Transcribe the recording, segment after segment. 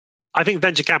I think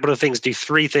venture capital things do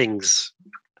three things.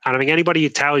 And I think anybody who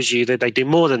tells you that they do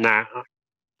more than that,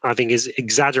 I think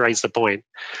exaggerates the point.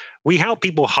 We help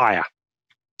people hire.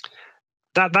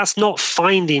 That's not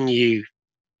finding you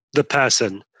the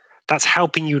person. That's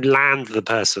helping you land the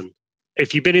person.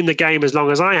 If you've been in the game as long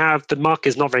as I have, the market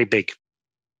is not very big.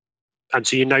 And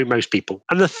so you know most people.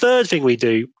 And the third thing we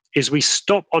do is we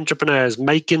stop entrepreneurs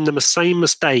making the same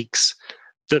mistakes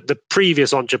that the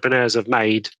previous entrepreneurs have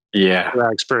made through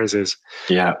their experiences.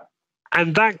 Yeah.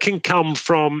 And that can come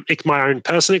from my own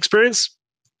personal experience,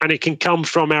 and it can come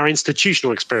from our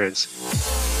institutional experience.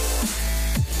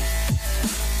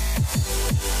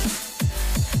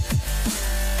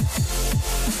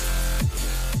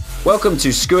 Welcome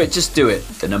to Screw It, Just Do It,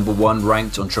 the #1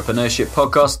 ranked entrepreneurship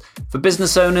podcast for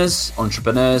business owners,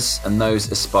 entrepreneurs, and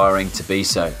those aspiring to be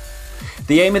so.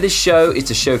 The aim of this show is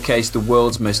to showcase the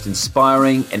world's most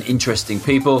inspiring and interesting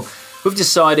people who've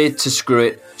decided to screw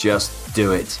it, just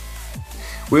do it.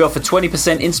 We offer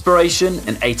 20% inspiration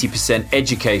and 80%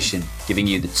 education, giving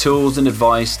you the tools and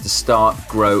advice to start,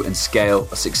 grow, and scale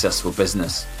a successful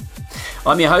business.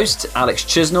 I'm your host, Alex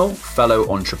Chisnell, fellow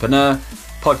entrepreneur,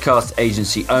 podcast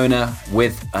agency owner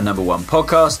with a #1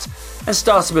 podcast, and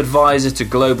startup advisor to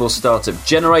global startup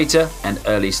generator and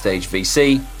early stage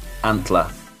VC,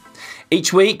 Antler.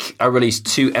 Each week, I release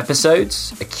 2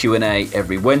 episodes, a Q&A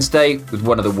every Wednesday with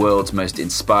one of the world's most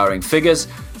inspiring figures,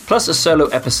 plus a solo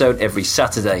episode every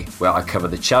Saturday where I cover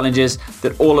the challenges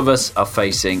that all of us are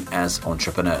facing as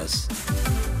entrepreneurs.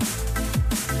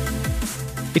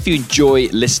 If you enjoy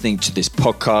listening to this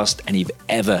podcast and you've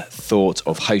ever thought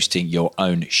of hosting your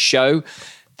own show,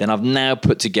 then I've now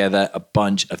put together a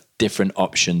bunch of different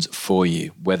options for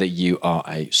you. Whether you are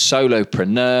a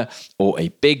solopreneur or a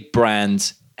big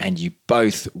brand and you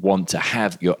both want to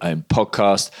have your own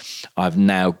podcast, I've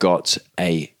now got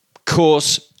a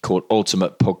course called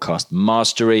Ultimate Podcast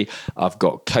Mastery. I've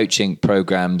got coaching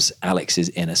programs, Alex's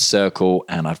Inner Circle,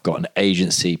 and I've got an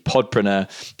agency, Podpreneur,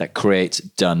 that creates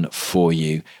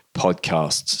done-for-you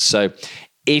podcasts. So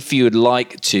if you would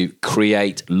like to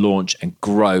create, launch, and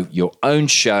grow your own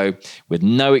show with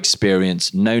no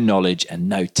experience, no knowledge, and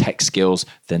no tech skills,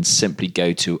 then simply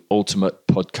go to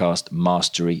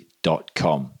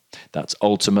ultimatepodcastmastery.com. That's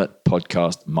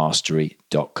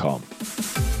ultimatepodcastmastery.com.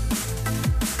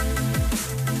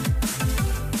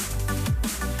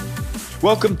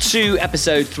 Welcome to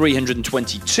episode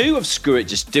 322 of Screw It,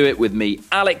 Just Do It with me,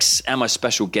 Alex, and my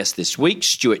special guest this week,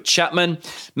 Stuart Chapman,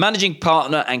 managing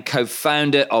partner and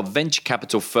co-founder of venture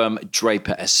capital firm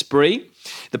Draper Esprit,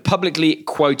 the publicly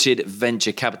quoted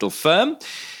venture capital firm,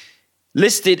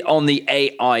 listed on the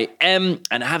AIM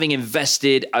and having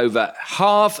invested over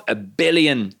 £500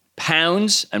 million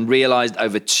and realized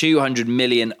over 200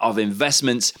 million of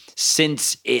investments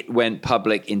since it went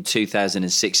public in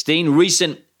 2016.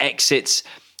 Recent exits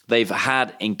they've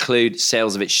had include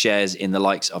sales of its shares in the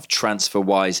likes of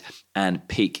TransferWise and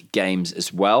Peak Games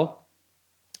as well.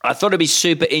 I thought it'd be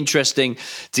super interesting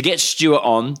to get Stuart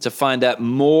on to find out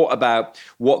more about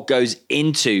what goes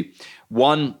into,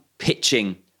 one,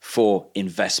 pitching for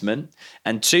investment,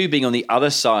 and 2, being on the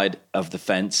other side of the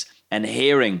fence and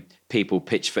hearing people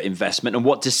pitch for investment and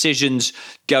what decisions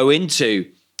go into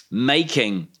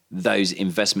making those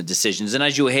investment decisions. And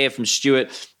as you'll hear from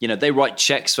Stuart, they write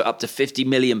checks for up to £50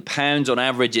 million. On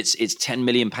average, it's £10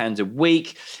 million a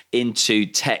week into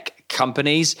tech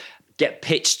companies, get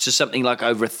pitched to something like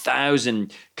over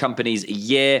 1,000 companies a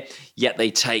year, yet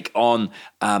they take on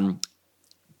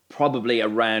probably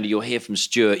around, you'll hear from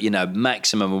Stuart,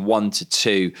 maximum of 1 to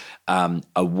 2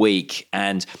 a week.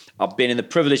 And I've been in the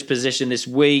privileged position this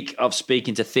week of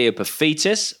speaking to Theo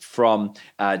Pafitis from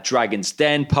Dragon's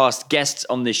Den, past guests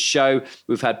on this show.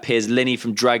 We've had Piers Linney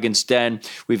from Dragon's Den.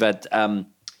 We've had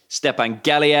Stepan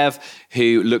Galiev,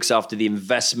 who looks after the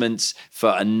investments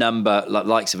for a number,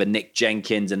 likes of a Nick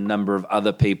Jenkins and a number of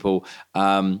other people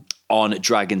on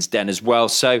Dragon's Den as well.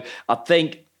 So I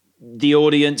think the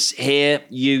audience here,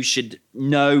 you should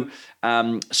know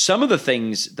some of the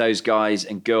things those guys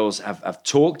and girls have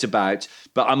talked about,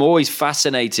 but I'm always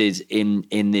fascinated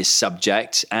in this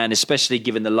subject, and especially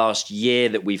given the last year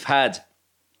that we've had.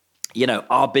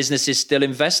 Our business is still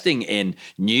investing in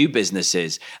new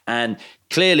businesses, and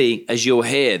clearly, as you'll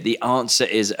hear, the answer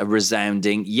is a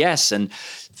resounding yes. And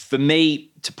for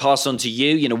me to pass on to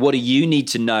you, what do you need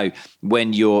to know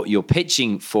when you're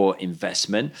pitching for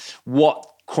investment? What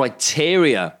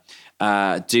criteria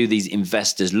do these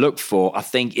investors look for, I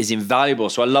think is invaluable.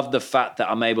 So I love the fact that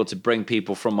I'm able to bring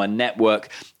people from my network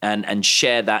and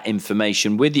share that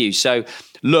information with you. So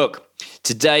look,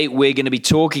 today we're going to be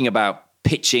talking about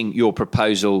pitching your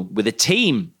proposal with a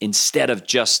team instead of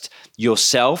just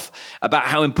yourself, about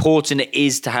how important it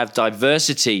is to have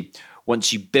diversity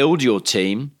once you build your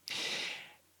team.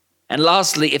 And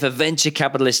lastly, if a venture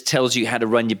capitalist tells you how to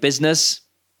run your business,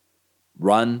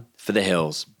 run for the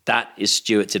hills. That is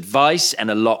Stuart's advice,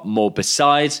 and a lot more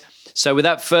besides. So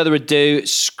without further ado,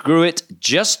 screw it,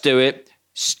 just do it,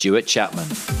 Stuart Chapman.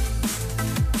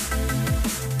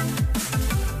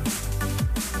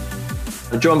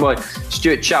 I'm joined by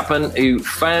Stuart Chapman, who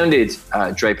founded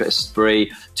Draper Esprit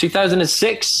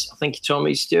 2006. I think you told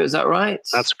me, Stuart, is that right?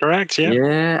 That's correct, yeah.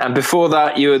 Yeah, and before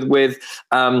that, you were with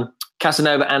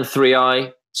Casanova and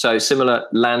 3i, so similar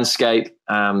landscape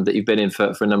that you've been in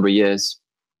for a number of years.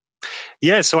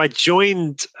 Yeah, so I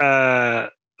joined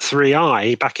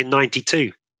 3i back in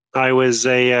 '92. I was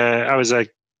doing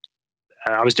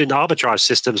arbitrage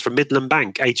systems for Midland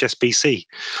Bank, HSBC.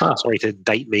 Huh. Sorry to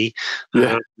date me.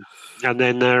 Yeah. And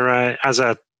then as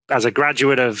a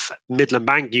graduate of Midland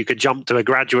Bank, you could jump to a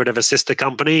graduate of a sister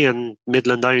company, and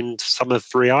Midland owned some of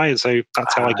 3i, and so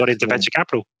that's how I got into venture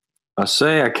capital. I see.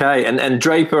 Okay, and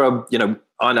Draper are,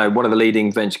 I know, one of the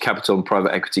leading venture capital and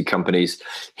private equity companies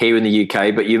here in the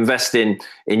UK, but you invest in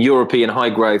European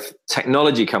high growth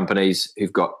technology companies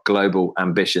who've got global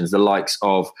ambitions, the likes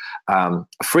of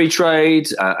Free Trade,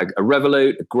 a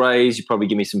Revolut, a Graze. You probably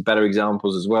give me some better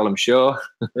examples as well, I'm sure.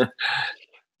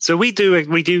 So we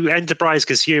do enterprise,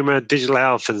 consumer, digital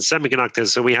health, and semiconductors.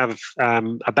 So we have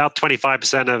about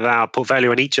 25% of our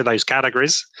portfolio in each of those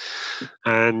categories,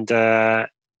 and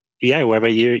whether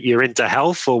you're into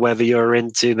health or whether you're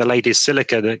into the latest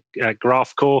silicon at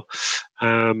Graph Core,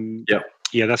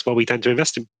 that's what we tend to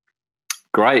invest in.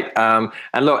 Great. And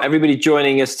look, everybody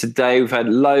joining us today, we've had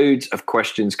loads of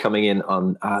questions coming in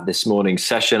on this morning's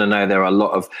session. I know there are a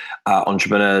lot of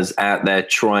entrepreneurs out there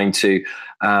trying to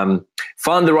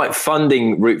find the right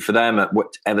funding route for them at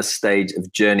whatever stage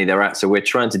of journey they're at. So we're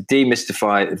trying to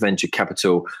demystify venture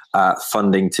capital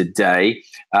funding today.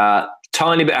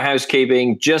 Tiny bit of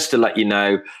housekeeping, just to let you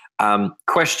know.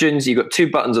 Questions, you've got two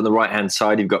buttons on the right-hand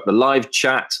side. You've got the live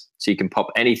chat, so you can pop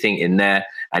anything in there.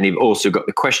 And you've also got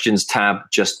the questions tab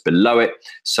just below it.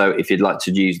 So if you'd like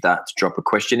to use that to drop a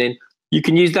question in, you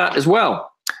can use that as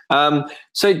well.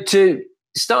 So to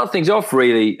start things off,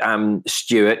 really,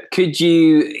 Stuart, could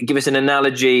you give us an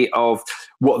analogy of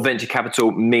what venture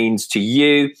capital means to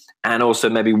you, and also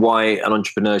maybe why an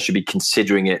entrepreneur should be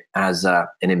considering it as an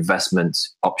investment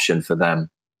option for them?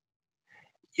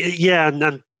 Yeah,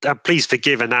 and please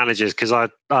forgive analogies because I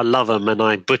love them and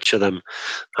I butcher them.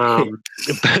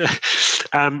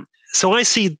 So I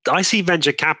see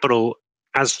venture capital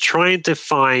as trying to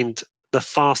find the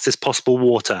fastest possible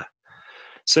water.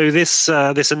 So this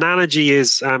analogy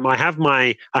is I have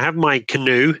my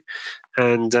canoe,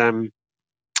 and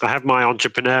I have my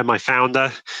entrepreneur, my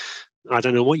founder. I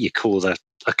don't know what you call a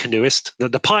canoeist,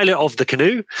 the pilot of the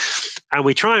canoe, and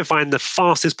we try and find the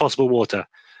fastest possible water.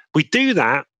 We do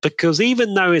that because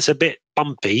even though it's a bit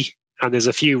bumpy and there's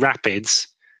a few rapids,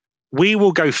 we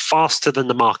will go faster than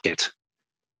the market.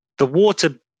 The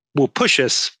water will push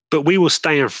us, but we will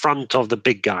stay in front of the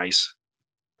big guys.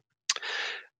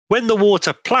 When the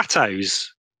water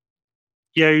plateaus,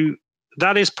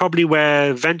 that is probably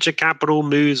where venture capital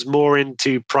moves more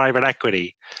into private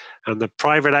equity. And the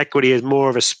private equity is more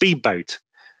of a speedboat,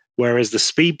 whereas the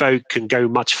speedboat can go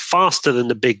much faster than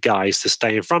the big guys to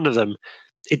stay in front of them.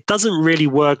 It doesn't really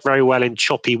work very well in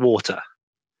choppy water.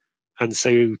 And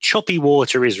so choppy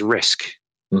water is risk.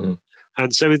 Mm-hmm.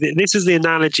 And so this is the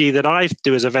analogy that I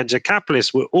do as a venture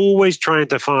capitalist. We're always trying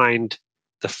to find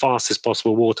the fastest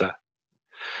possible water.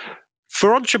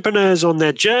 For entrepreneurs on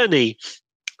their journey,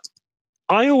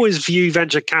 I always view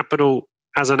venture capital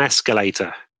as an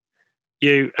escalator.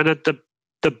 And at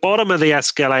the bottom of the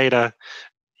escalator,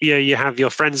 you have your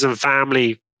friends and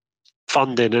family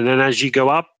funding. And then as you go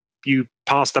up, you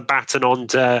pass the baton on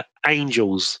to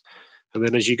angels. And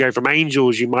then as you go from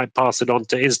angels, you might pass it on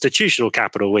to institutional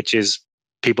capital, which is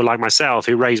people like myself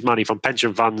who raise money from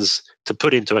pension funds to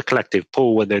put into a collective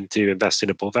pool and then to invest in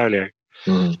a portfolio.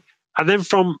 Mm. And then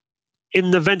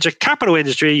in the venture capital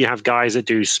industry, you have guys that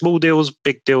do small deals,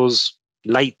 big deals,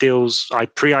 late deals,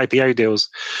 pre-IPO deals.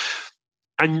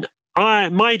 And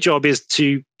my job is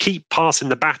to keep passing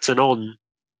the baton on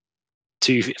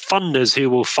to funders who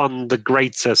will fund the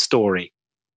greater story.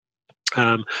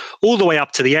 All the way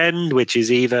up to the end, which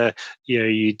is either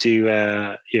you do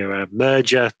a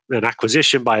merger, an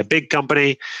acquisition by a big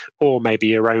company, or maybe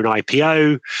your own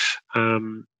IPO,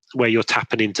 where you're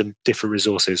tapping into different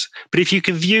resources. But if you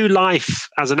can view life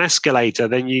as an escalator,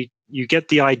 then you get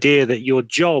the idea that your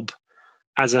job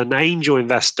as an angel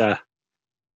investor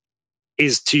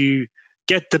is to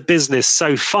get the business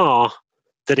so far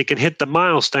that it can hit the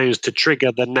milestones to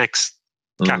trigger the next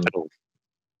capital.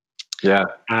 Yeah.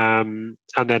 And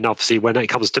then obviously when it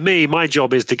comes to me, my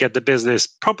job is to get the business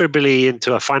probably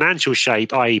into a financial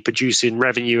shape, i.e. producing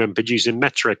revenue and producing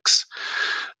metrics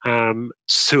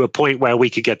to a point where we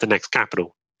could get the next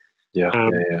capital.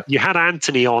 You had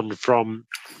Anthony on from,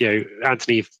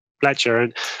 Anthony Fletcher,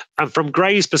 and from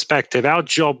Gray's perspective, our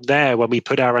job there when we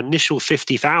put our initial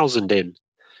 50,000 in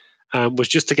was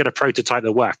just to get a prototype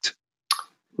that worked.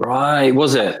 Right,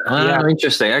 was it?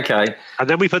 Interesting. Okay. And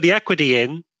then we put the equity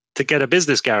in to get a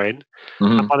business going.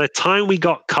 And by the time we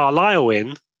got Carlyle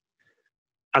in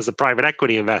as a private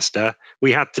equity investor,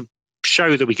 we had to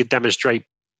show that we could demonstrate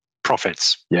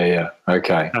profits.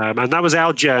 Okay. And that was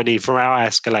our journey for our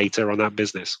escalator on that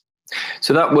business.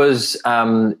 So that was,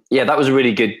 that was a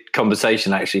really good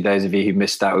conversation, actually. Those of you who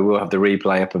missed that, we will have the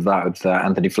replay up of that with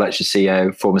Anthony Fletcher,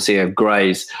 CEO, former CEO of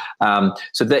Gray's.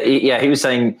 He was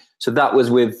saying, so that was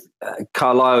with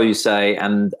Carlyle, you say,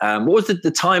 and what was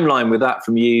the timeline with that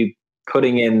from you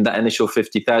putting in that initial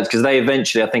 50,000? Because they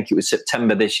eventually, I think it was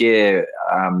September this year,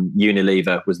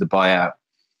 Unilever was the buyout.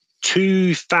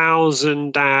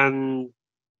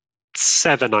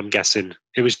 2007, I'm guessing.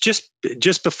 It was just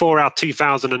before our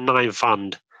 2009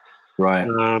 fund. Right.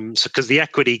 So because the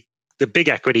big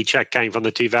equity check came from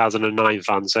the 2009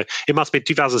 fund. So it must be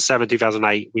 2007,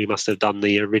 2008. We must have done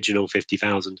the original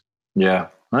 50,000. Yeah.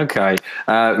 Okay.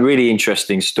 Really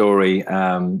interesting story,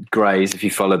 Gray's, if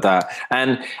you followed that.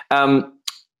 And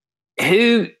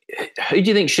who do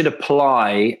you think should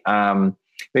apply?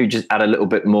 Maybe just add a little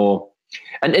bit more.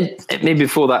 And maybe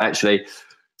before that, actually,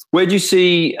 where do you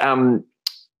see the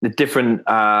different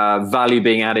value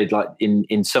being added? Like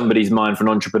in somebody's mind, for an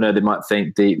entrepreneur, they might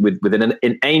think with an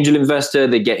angel investor,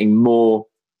 they're getting more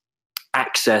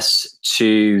access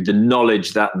to the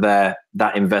knowledge that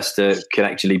that investor can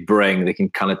actually bring. They can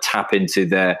kind of tap into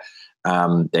their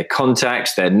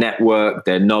contacts, their network,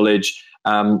 their knowledge.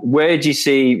 Where do you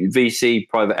see VC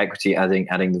private equity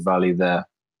adding the value there?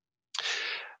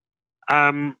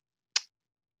 I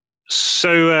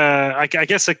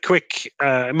guess a quick,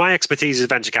 my expertise is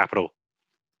venture capital.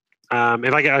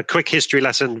 If I get a quick history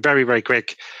lesson, very, very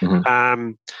quick. In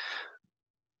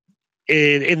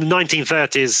the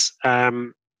 1930s,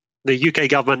 the UK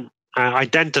government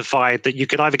identified that you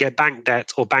could either get bank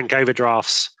debt or bank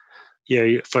overdrafts,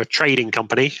 for a trading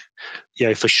company,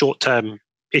 for short-term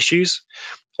issues,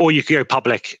 or you could go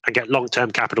public and get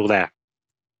long-term capital there.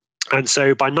 And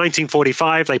so by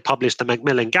 1945, they published the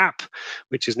Macmillan Gap,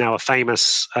 which is now a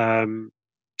famous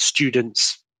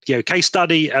students' case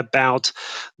study about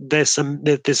there's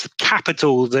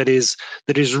capital that is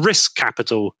risk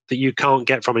capital that you can't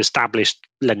get from established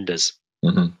lenders.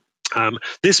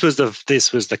 This was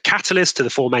the catalyst to the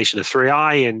formation of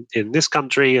 3i in this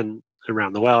country and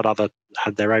around the world. Other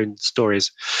had their own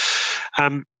stories.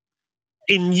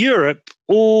 In Europe,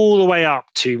 all the way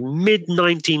up to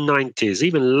mid-1990s,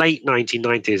 even late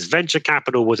 1990s, venture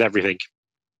capital was everything.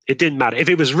 It didn't matter. If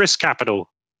it was risk capital,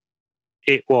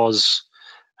 it was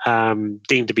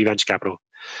deemed to be venture capital.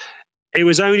 It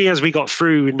was only as we got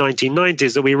through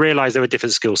 1990s that we realized there were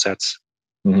different skill sets.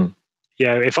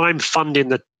 If I'm funding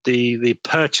the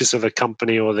purchase of a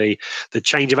company or the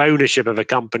change of ownership of a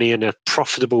company in a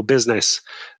profitable business,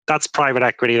 that's private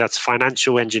equity, that's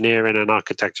financial engineering and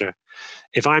architecture.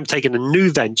 If I'm taking a new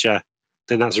venture,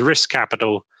 then that's risk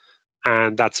capital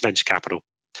and that's venture capital.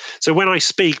 So when I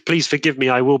speak, please forgive me,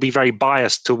 I will be very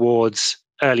biased towards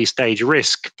early stage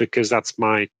risk because that's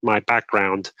my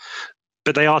background.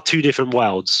 But they are two different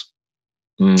worlds.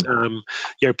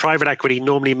 Private equity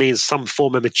normally means some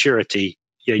form of maturity.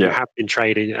 You have been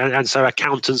trading, and so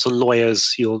accountants and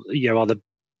lawyers,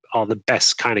 are the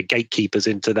best kind of gatekeepers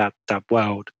into that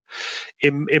world.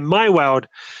 In my world,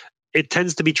 it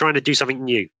tends to be trying to do something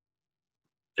new,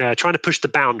 trying to push the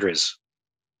boundaries.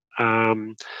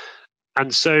 And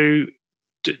so,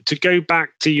 to go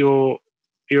back to your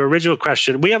original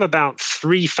question, we have about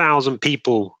 3,000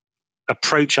 people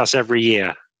approach us every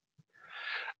year.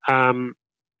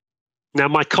 Now,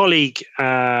 my colleague,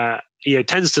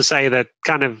 tends to say that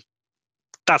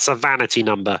that's a vanity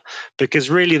number because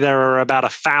really there are about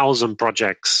 1,000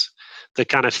 projects that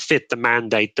kind of fit the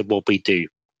mandate that what we do.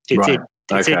 It's in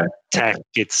tech,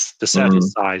 it's the certain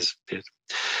size.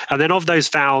 And then of those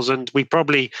 1,000, we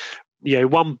probably,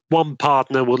 one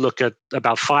partner will look at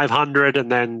about 500,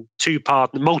 and then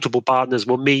multiple partners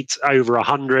will meet over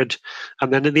 100,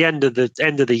 and then at the end of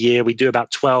the year, we do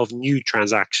about 12 new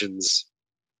transactions,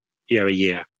 a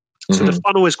year. So the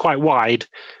funnel is quite wide.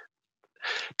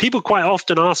 People quite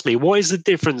often ask me, what is the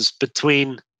difference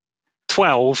between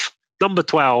number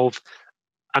 12,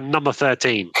 and number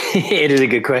 13? It is a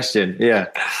good question. Yeah.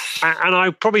 And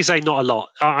I'd probably say not a lot.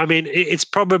 I mean, it's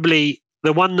probably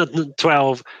the one at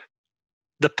 12,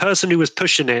 the person who was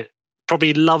pushing it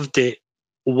probably loved it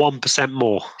 1%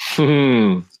 more.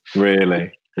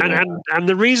 Really? Yeah. And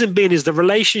the reason being is the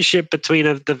relationship between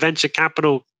the venture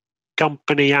capital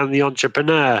company and the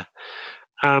entrepreneur.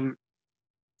 I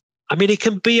mean, it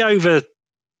can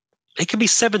be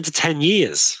 7 to 10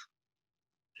 years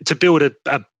to build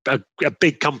a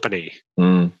big company.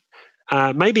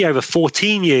 Maybe over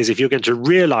 14 years if you're going to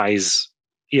realize,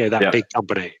 that big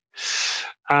company.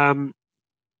 And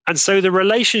so the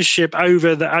relationship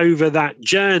over that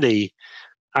journey,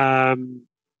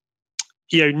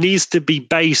 needs to be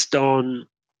based on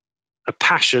a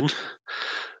passion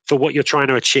for what you're trying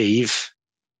to achieve,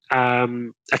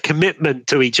 a commitment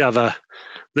to each other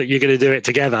that you're going to do it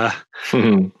together,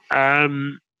 and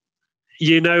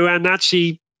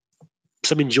actually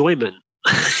some enjoyment.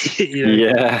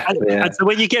 And so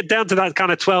when you get down to that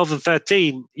kind of 12 and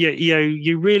 13,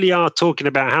 you really are talking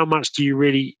about how much do you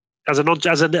really, as a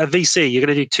VC, you're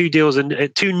going to do 2 deals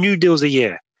and 2 new deals a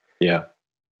year. Yeah.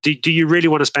 Do you really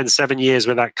want to spend 7 years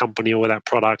with that company or with that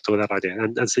product or that idea?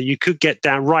 And so you could get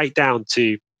right down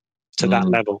to that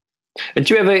level. And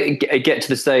do you ever get to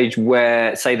the stage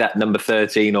where, say, that number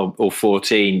 13 or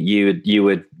 14, you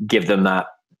would give them that,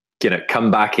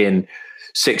 come back in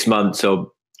 6 months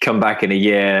or come back in a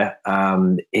year?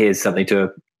 Here's something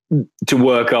to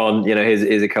work on.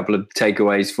 Here's a couple of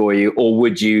takeaways for you. Or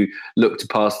would you look to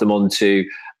pass them on to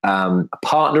a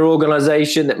partner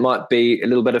organization that might be a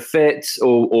little better fit,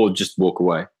 or just walk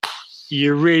away?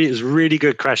 It's a really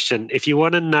good question. If you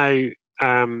want to know,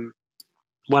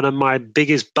 one of my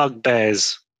biggest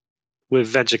bugbears with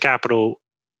venture capital.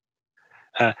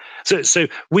 I'm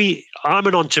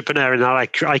an entrepreneur, and I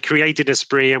created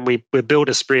Esprit, and we built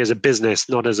Esprit as a business,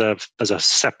 not as a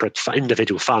separate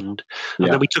individual fund. And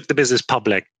then we took the business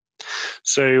public.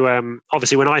 So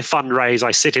obviously, when I fundraise,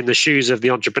 I sit in the shoes of the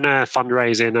entrepreneur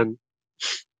fundraising, and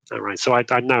so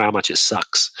I know how much it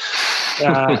sucks.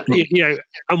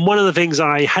 And one of the things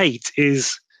I hate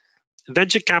is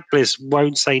venture capitalists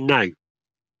won't say no,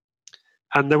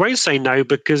 and they won't say no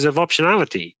because of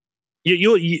optionality.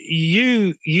 You,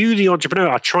 the entrepreneur,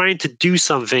 are trying to do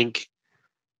something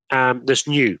that's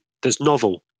new, that's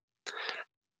novel.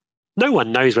 No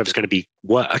one knows whether it's going to be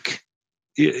work,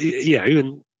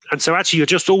 and so actually you're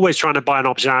just always trying to buy an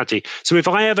optionality. So if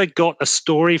I ever got a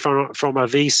story from a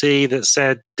VC that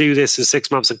said, do this in 6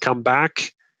 months and come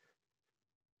back,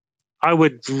 I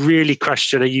would really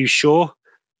question, are you sure?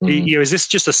 Is this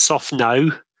just a soft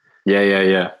no?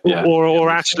 Yeah. Or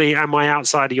actually, am I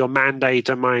outside of your mandate?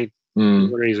 Am I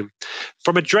reason?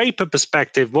 From a Draper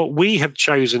perspective, what we have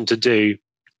chosen to do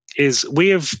is we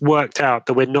have worked out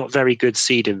that we're not very good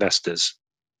seed investors.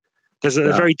 There's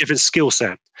a very different skill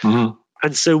set.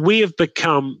 And so we have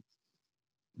become,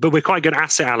 but we're quite good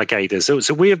asset allocators.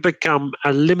 So we have become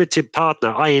a limited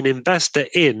partner, i.e. an investor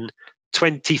in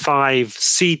 25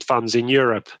 seed funds in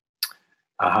Europe.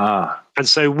 And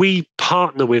so we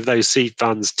partner with those seed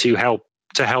funds to help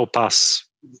us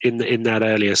in that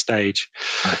earlier stage.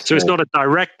 So it's not a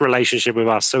direct relationship with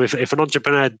us. So if an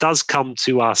entrepreneur does come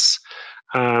to us,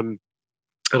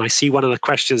 and I see one of the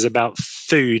questions about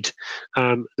food,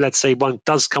 let's say one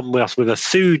does come with us with a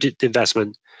food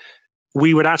investment,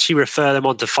 we would actually refer them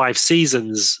on to 5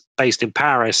 Seasons based in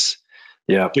Paris,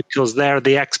 because they're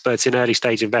the experts in early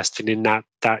stage investing in that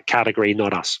category,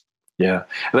 not us. Yeah,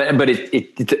 but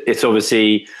it's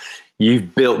obviously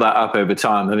you've built that up over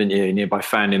time, haven't you? By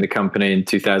founding the company in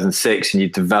 2006, and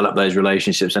you've developed those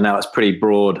relationships, and now it's pretty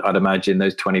broad, I'd imagine.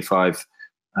 Those 25.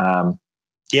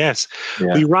 Yes,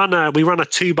 we run a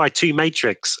 2x2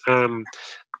 matrix.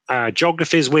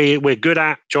 Geographies we're good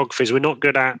at, geographies we're not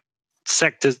good at.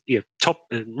 Sectors, top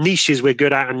niches we're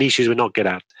good at, and niches we're not good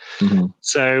at.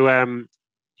 So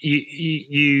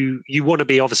you want to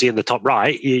be obviously in the top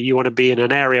right. You want to be in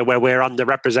an area where we're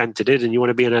underrepresented, and you want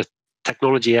to be in a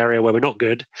technology area where we're not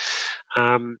good.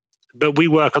 But we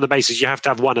work on the basis you have to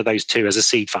have one of those two as a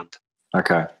seed fund.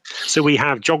 Okay. So we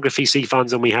have geography seed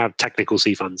funds and we have technical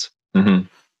seed funds.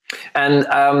 And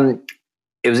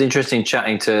it was interesting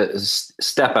chatting to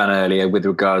Stepan earlier with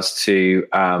regards to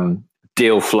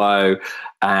deal flow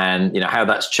and how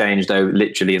that's changed though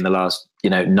literally in the last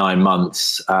 9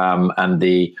 months, and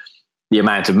the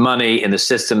amount of money in the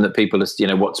system that people are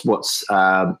what's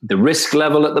the risk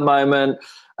level at the moment.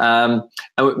 And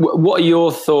what are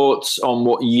your thoughts on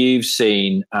what you've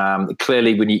seen?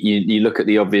 Clearly, when you look at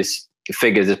the obvious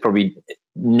figures,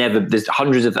 there's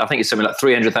hundreds of, I think it's something like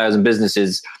 300,000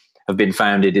 businesses have been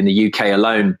founded in the UK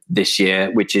alone this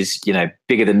year, which is,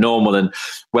 bigger than normal. And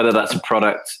whether that's a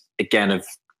product, again, of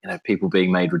people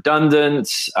being made redundant,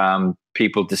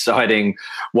 people deciding,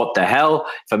 what the hell,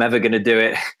 if I'm ever going to do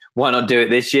it, why not do it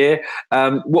this year?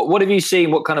 What have you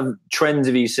seen? What kind of trends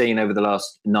have you seen over the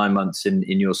last 9 months in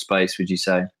your space, would you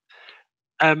say?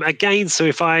 Again, so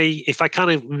if I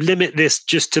kind of limit this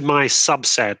just to my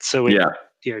subset, so in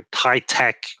high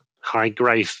tech, high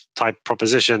growth type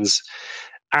propositions,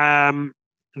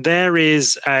 there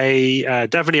is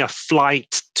definitely a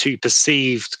flight to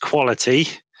perceived quality.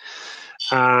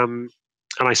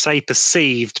 And I say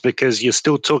perceived because you're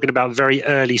still talking about very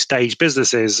early stage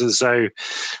businesses, and so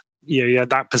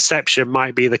that perception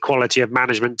might be the quality of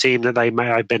management team that they may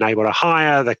have been able to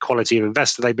hire, the quality of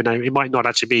investor they've been able. It might not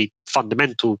actually be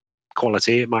fundamental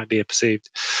quality; it might be a perceived.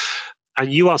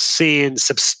 And you are seeing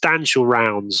substantial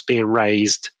rounds being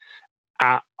raised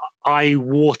at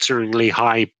eye-wateringly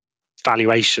high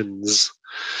valuations.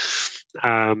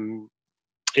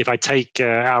 If I take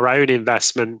our own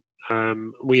investment.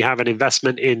 We have an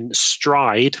investment in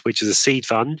Stride, which is a seed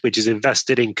fund, which is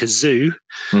invested in Kazoo,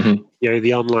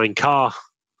 the online car,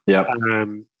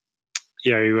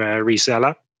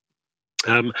 reseller.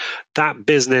 That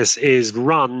business is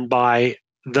run by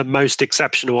the most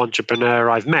exceptional entrepreneur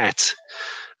I've met.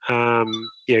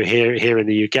 Here in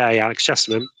the UK, Alex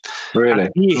Chapman. Really,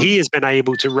 he has been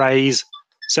able to raise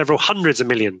several hundreds of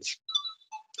millions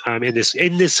in this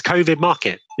COVID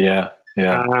market. Yeah.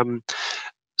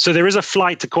 So there is a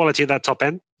flight to quality at that top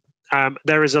end.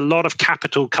 There is a lot of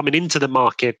capital coming into the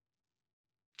market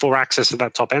for access to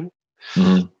that top end.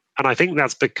 And I think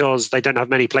that's because they don't have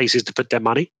many places to put their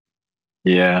money.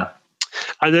 Yeah.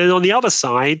 And then on the other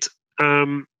side,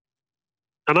 and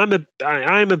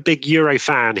I'm a big Euro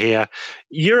fan here.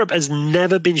 Europe has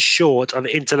never been short of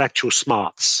intellectual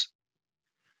smarts.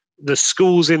 The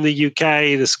schools in the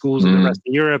UK, the schools in the rest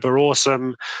of Europe are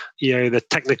awesome. The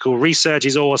technical research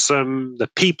is awesome. The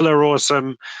people are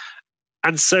awesome.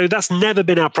 And so that's never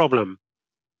been our problem.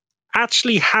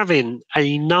 Actually having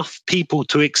enough people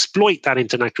to exploit that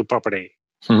intellectual property.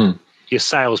 Your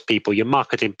salespeople, your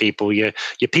marketing people, your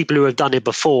people who have done it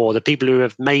before, the people who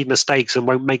have made mistakes and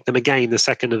won't make them again the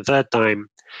second and third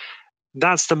time.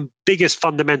 That's the biggest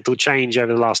fundamental change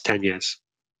over the last 10 years.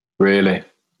 Really?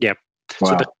 Yep. Wow.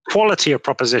 So the quality of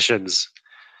propositions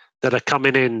that are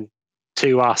coming in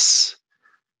to us,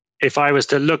 if I was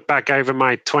to look back over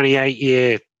my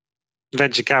 28-year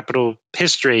venture capital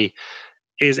history,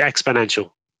 is exponential.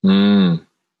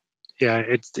 Yeah,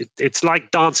 it's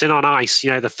like dancing on ice.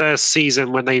 The first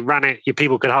season when they ran it, your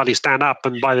people could hardly stand up,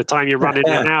 and by the time you're running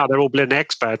it now, they're all bloody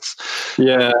experts.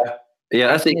 Yeah.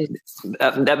 I think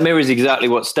that mirrors exactly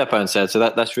what Stepan said. So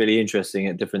that's really interesting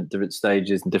at different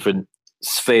stages and different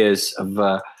spheres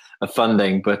of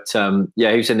funding. But he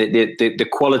was saying that the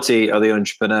quality of the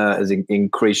entrepreneur has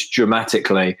increased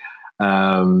dramatically,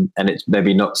 and it's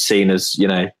maybe not seen as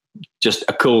just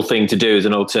a cool thing to do as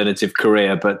an alternative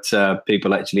career, but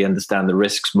people actually understand the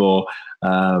risks more.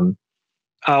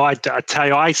 I tell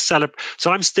you, I celebrate.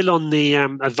 So I'm still on the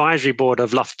advisory board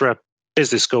of Loughborough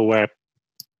Business School where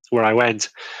I went,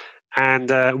 and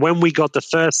when we got the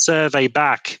first survey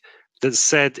back that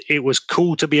said it was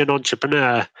cool to be an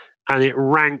entrepreneur and it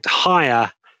ranked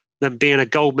higher than being a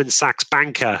Goldman Sachs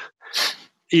banker,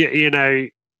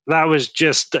 that was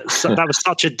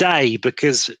such a day,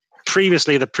 because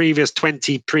previously the previous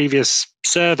 20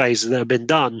 surveys that have been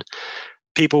done,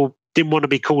 people didn't want to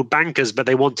be called bankers, but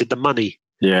they wanted the money.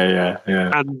 Yeah.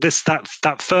 And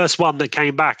that first one that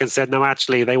came back and said, no,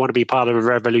 actually, they want to be part of a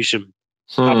revolution.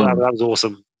 That was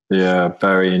awesome. Yeah,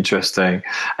 very interesting.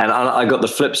 And I got the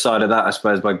flip side of that, I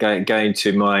suppose, by going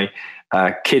to my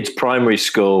kids' primary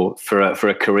school for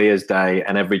a careers day,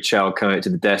 and every child coming up to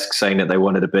the desk saying that they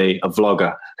wanted to be a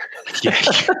vlogger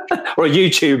or a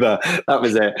YouTuber. That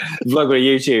was it, vlogger or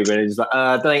YouTuber. And it's like,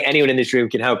 I don't think anyone in this room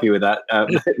can help you with that.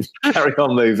 Carry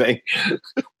on moving.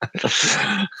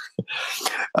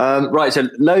 Right, so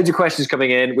loads of questions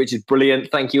coming in, which is brilliant.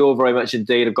 Thank you all very much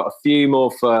indeed. I've got a few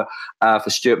more for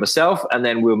Stuart myself, and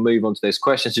then we'll move on to those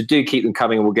questions. So do keep them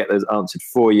coming, and we'll get those answered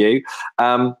for you.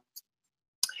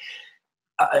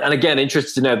 And again,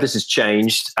 interested to know if this has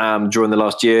changed during the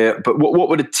last year. But what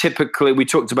would it typically? We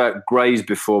talked about grays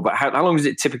before, but how long does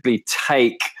it typically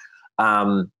take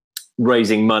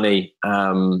raising money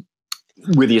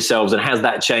with yourselves, and has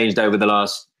that changed over the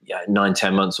last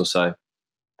 9-10 months or so?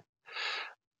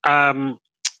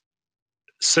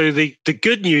 So the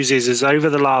good news is over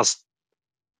the last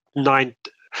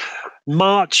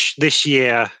March this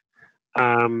year,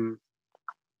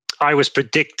 I was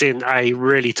predicting a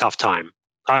really tough time.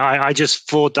 I just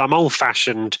thought I'm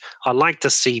old-fashioned. I like to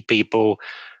see people.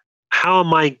 How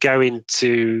am I going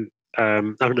to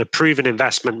approve an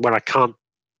investment where I can't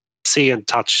see and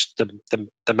touch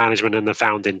the management and the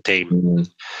founding team? Mm-hmm.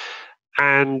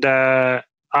 And I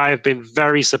have been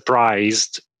very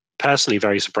surprised, personally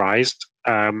very surprised,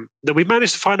 that we've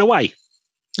managed to find a way.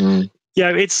 Mm.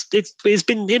 It's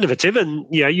been innovative, and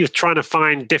you're trying to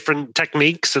find different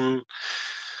techniques, and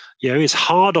it's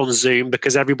hard on Zoom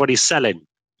because everybody's selling.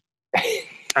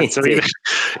 And so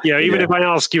even if I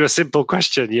ask you a simple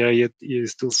question, you're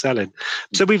still selling.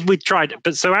 So we've tried it,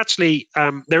 but so actually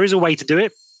there is a way to do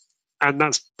it, and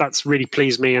that's really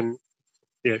pleased me. And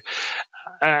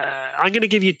I'm going to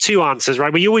give you two answers,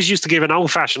 right? We always used to give an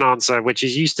old-fashioned answer, which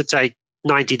is used to take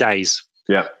 90 days.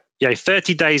 Yeah.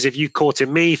 30 days of you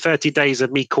courting me, 30 days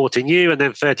of me courting you, and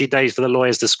then 30 days for the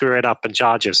lawyers to screw it up and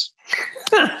charge us.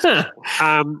 I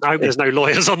hope there's no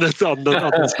lawyers on this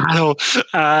panel.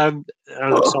 I'm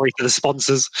sorry to the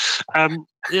sponsors. And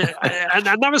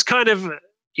that was kind of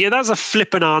that's a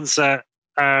flippant answer,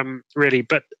 really.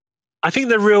 But I think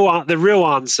the real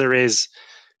answer is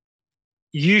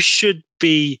you should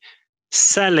be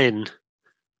selling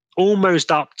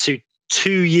almost up to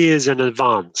 2 years in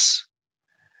advance.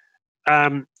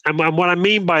 And what I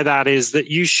mean by that is that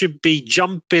you should be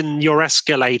jumping your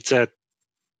escalator.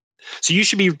 So you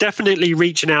should be definitely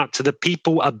reaching out to the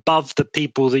people above the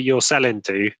people that you're selling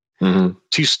to, mm-hmm.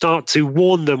 to start to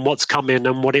warn them what's coming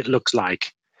and what it looks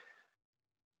like.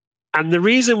 And the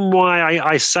reason why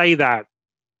I say that,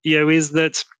 is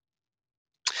that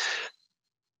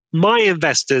my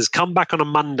investors come back on a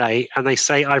Monday and they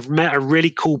say, I've met a really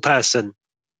cool person,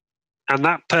 and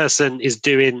that person is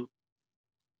doing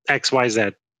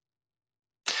XYZ.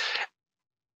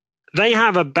 They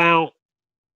have about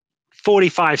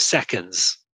 45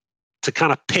 seconds to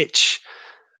kind of pitch,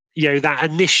 that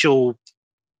initial,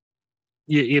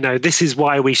 this is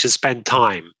why we should spend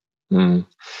time. Mm.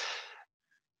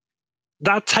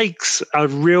 That takes a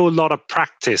real lot of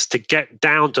practice to get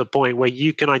down to a point where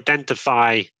you can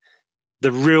identify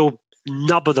the real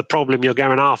nub of the problem you're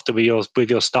going after with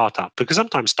your startup, because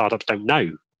sometimes startups don't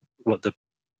know what the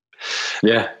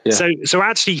So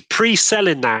actually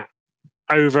pre-selling that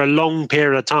over a long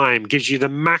period of time gives you the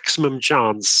maximum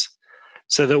chance,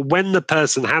 so that when the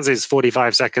person has his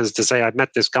 45 seconds to say, I've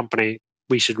met this company,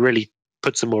 we should really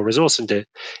put some more resource into it,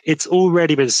 it's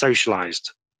already been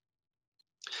socialized.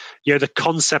 The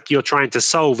concept you're trying to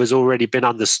solve has already been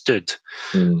understood.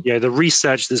 The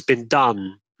research that's been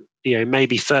done,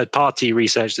 maybe third-party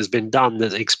research that's been done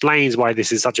that explains why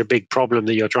this is such a big problem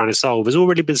that you're trying to solve has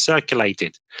already been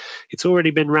circulated. It's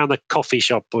already been around the coffee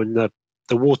shop or in the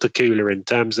water cooler in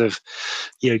terms of,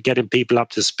 getting people up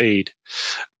to speed.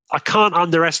 I can't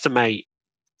underestimate,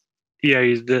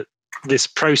 that this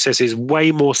process is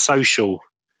way more social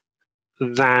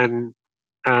than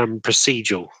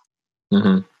procedural.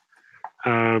 Mm-hmm.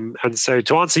 And so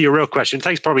to answer your real question, it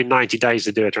takes probably 90 days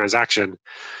to do a transaction.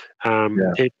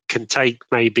 It can take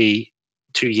maybe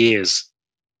 2 years,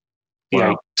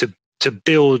 to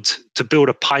build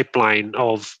a pipeline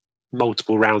of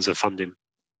multiple rounds of funding.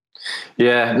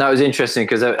 Yeah, no, it was interesting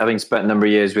because having spent a number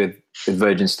of years with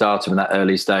Virgin Startup in that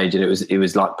early stage, and it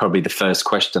was like probably the first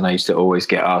question I used to always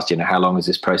get asked, how long is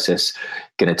this process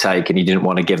going to take? And you didn't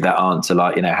want to give that answer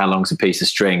like, how long's a piece of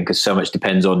string? Because so much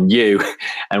depends on you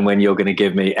and when you're going to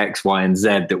give me X, Y, and Z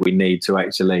that we need to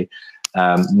actually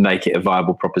make it a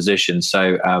viable proposition.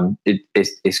 So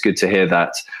it's good to hear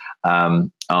that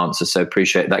answer. So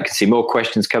appreciate that. I can see more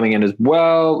questions coming in as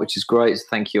well, which is great. So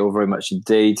thank you all very much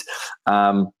indeed.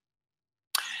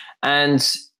 And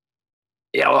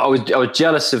I was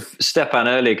jealous of Stepan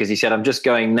earlier because he said, I'm just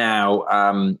going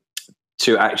now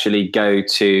to actually go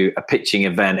to a pitching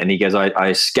event. And he goes, I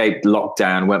escaped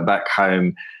lockdown, went back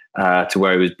home to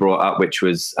where he was brought up, which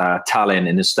was Tallinn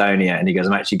in Estonia. And he goes,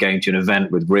 I'm actually going to an event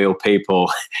with real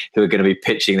people who are going to be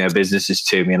pitching their businesses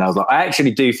to me. And I was like, I actually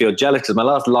do feel jealous because my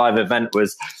last live event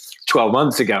was 12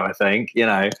 months ago, I think,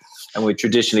 and we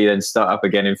traditionally then start up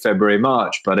again in February,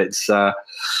 March, but it's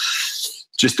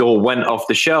just all went off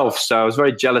the shelf. So I was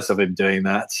very jealous of him doing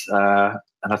that.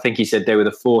 And I think he said they were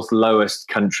the fourth lowest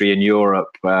country in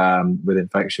Europe with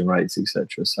infection rates,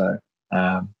 etc. So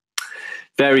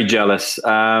very jealous.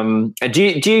 And do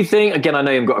you think, again, I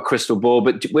know you've got a crystal ball,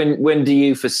 but when do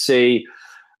you foresee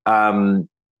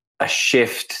a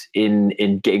shift in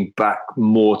getting back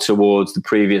more towards the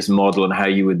previous model and how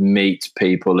you would meet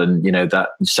people and, that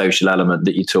social element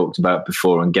that you talked about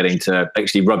before and getting to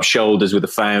actually rub shoulders with the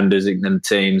founders and the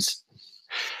teams?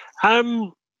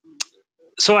 So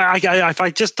if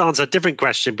I just answer a different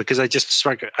question, because I just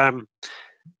struck,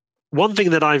 one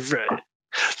thing that I've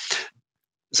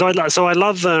So I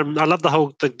love the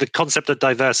whole the concept of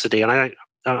diversity, and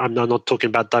I'm not talking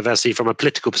about diversity from a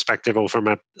political perspective or from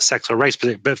a sex or race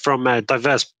perspective, but from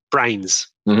diverse brains.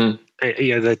 Mm-hmm.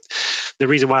 The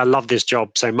reason why I love this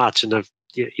job so much, and why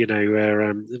it's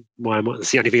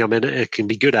the only thing I can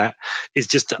be good at, is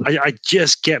just I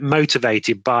just get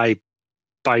motivated by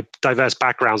diverse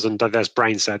backgrounds and diverse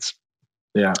brain sets.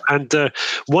 Yeah. And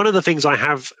one of the things I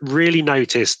have really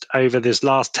noticed over this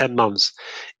last 10 months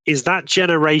is that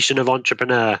generation of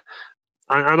entrepreneur,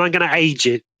 and I'm going to age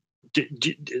it,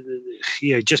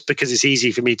 just because it's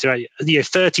easy for me to,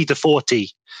 30 to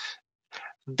 40,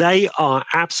 they are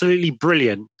absolutely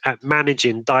brilliant at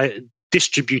managing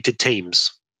distributed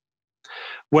teams.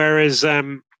 Whereas,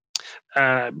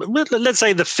 let's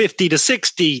say the 50 to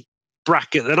 60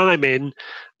 bracket that I'm in,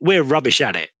 we're rubbish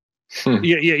at it.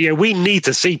 Yeah, we need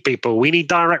to see people. We need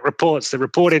direct reports that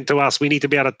report into us. We need to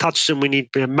be able to touch them. We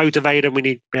need to motivate them. We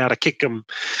need to be able to kick them.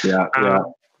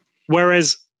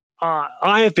 Whereas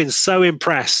I have been so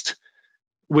impressed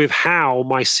with how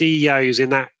my CEOs in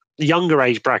that younger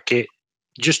age bracket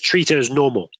just treat it as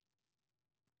normal.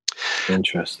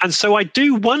 Interesting. And so I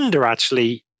do wonder,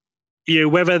 actually,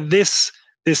 whether this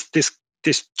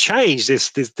change,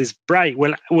 this break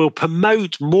will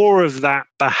promote more of that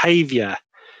behavior.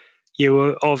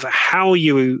 Of how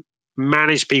you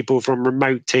manage people from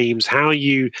remote teams, how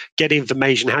you get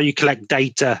information, how you collect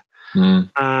data,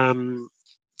 how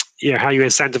you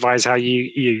incentivize, how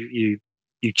you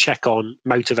check on,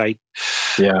 motivate,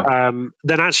 than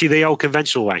actually the old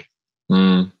conventional way.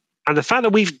 And the fact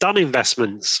that we've done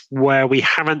investments where we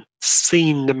haven't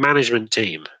seen the management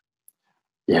team.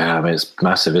 Yeah, I mean, it's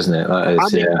massive, isn't it? That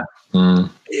is,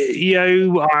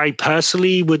 I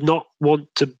personally would not want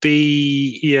to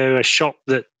be, a shop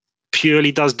that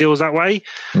purely does deals that way.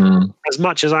 As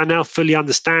much as I now fully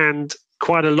understand,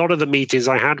 quite a lot of the meetings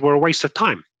I had were a waste of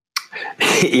time.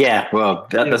 Yeah, well,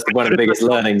 that's one of the biggest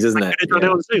learnings, isn't it?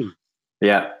 On Zoom.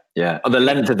 Yeah. Or the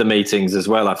length of the meetings as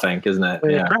well, I think, isn't it?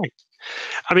 Yeah. Correct.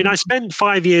 I mean, I spent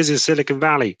 5 years in Silicon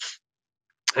Valley.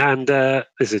 And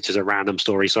this is just a random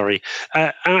story, sorry.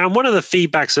 And one of the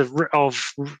feedbacks of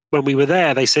when we were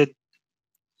there, they said,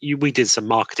 we did some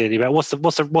marketing about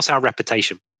what's our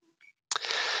reputation,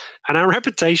 and our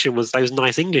reputation was those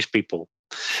nice English people.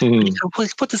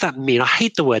 What does that mean? I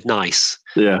hate the word nice.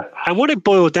 Yeah. And what it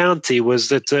boiled down to was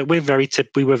that we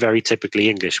were very typically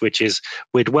English, which is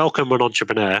we'd welcome an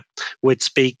entrepreneur, we'd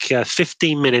speak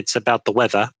 15 minutes about the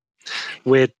weather.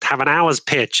 We'd have an hour's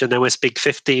pitch, and then we'd speak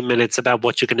 15 minutes about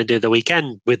what you're going to do the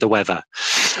weekend with the weather.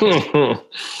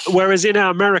 Whereas in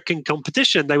our American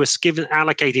competition, they were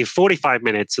allocating 45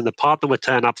 minutes, and the partner would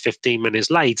turn up 15 minutes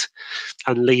late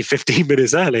and leave 15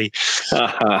 minutes early.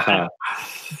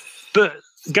 But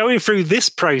going through this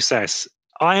process,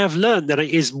 I have learned that it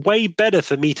is way better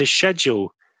for me to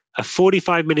schedule a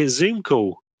 45-minute Zoom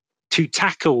call to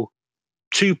tackle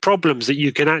 2 problems that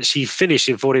you can actually finish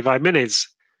in 45 minutes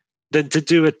than to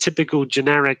do a typical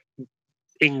generic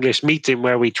English meeting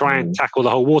where we try and tackle the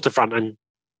whole waterfront and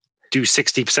do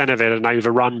 60% of it and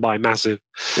overrun by massive.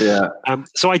 Yeah.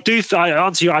 So I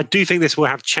answer you, I do think this will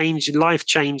have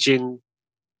life-changing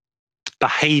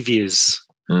behaviors.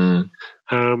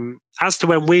 As to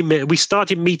when we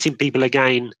started meeting people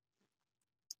again,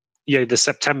 the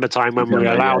September time when we were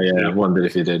allowed. Yeah, I wondered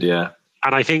if you did, yeah.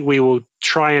 And I think we will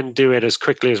try and do it as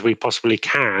quickly as we possibly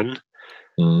can.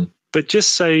 But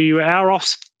just so our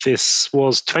office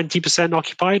was 20%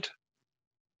 occupied.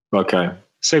 Okay.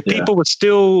 So people were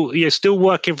still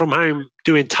working from home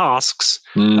doing tasks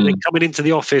and then coming into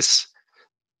the office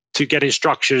to get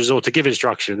instructions or to give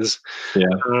instructions. Yeah.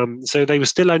 So they were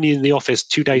still only in the office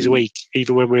 2 days a week,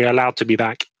 even when we were allowed to be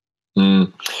back.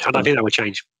 And I think that would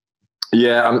change.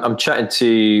 Yeah, I'm chatting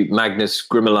to Magnus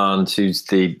Grimmeland, who's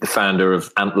the founder of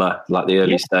Antler, like the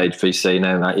early stage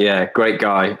VC. Great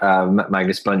guy,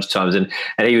 Magnus, a bunch of times, and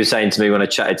he was saying to me when I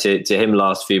chatted to him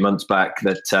last few months back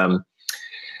that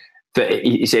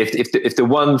he said if the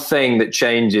one thing that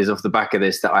changes off the back of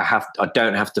this that I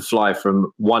don't have to fly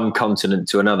from one continent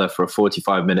to another for a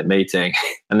 45-minute meeting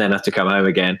and then have to come home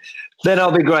again, then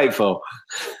I'll be grateful.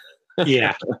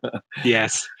 Yeah.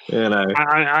 Yes.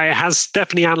 I has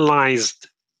definitely analyzed.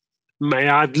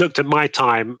 I've looked at my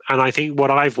time, and I think what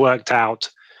I've worked out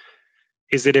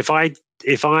is that if I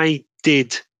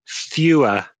did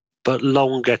fewer but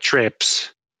longer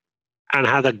trips and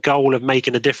had a goal of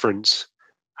making a difference,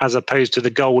 as opposed to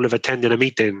the goal of attending a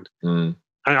meeting,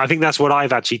 I think that's what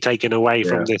I've actually taken away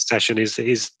from this session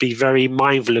is be very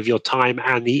mindful of your time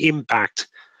and the impact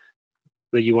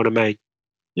that you want to make.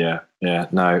 Yeah.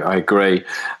 No, I agree.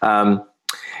 And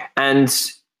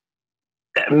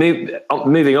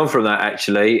moving on from that,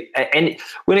 actually, and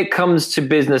when it comes to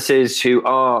businesses who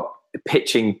are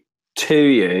pitching to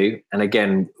you, and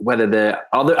again, whether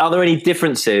are there any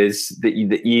differences that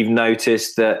you've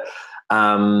noticed that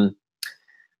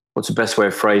what's the best way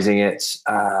of phrasing it?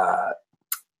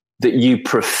 That you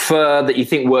prefer, that you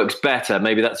think works better,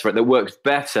 maybe that's right, that works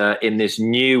better in this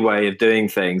new way of doing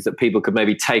things that people could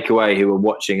maybe take away who are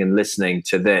watching and listening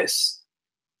to this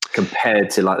compared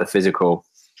to like the physical?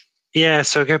 Yeah,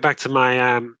 so go back to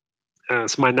my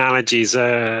analogies.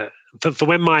 For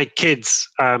when my kids,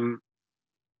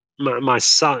 my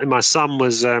son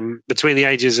was between the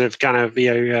ages of kind of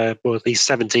well, he's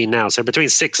 17 now. So between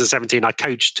 6 and 17, I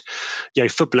coached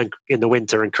football in the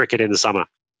winter and cricket in the summer.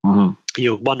 Mm-hmm.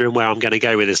 You're wondering where I'm going to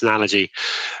go with this analogy,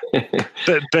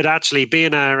 but actually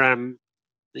being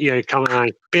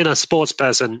being a sports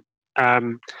person,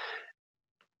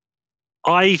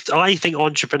 I think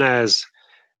entrepreneurs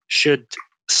should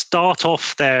start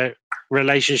off their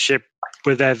relationship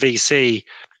with their VC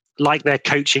like they're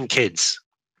coaching kids.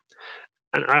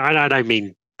 And I don't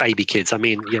mean baby kids. I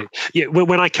mean,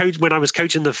 when I was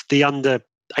coaching the under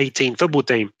 18 football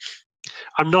team,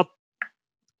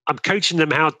 I'm coaching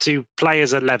them how to play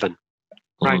as 11,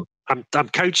 right? I'm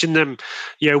coaching them,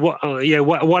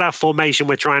 what our formation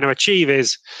we're trying to achieve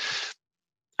is,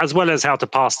 as well as how to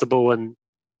pass the ball and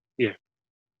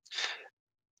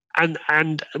And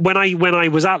when I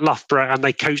was at Loughborough and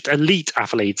they coached elite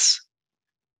athletes,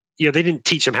 they didn't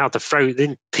teach them how to throw. They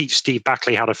didn't teach Steve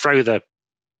Backley how to throw the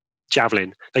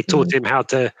javelin. They taught him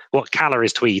what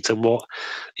calories to eat and what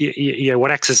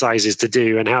what exercises to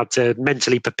do and how to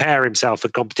mentally prepare himself for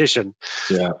competition.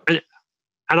 Yeah,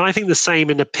 and I think the same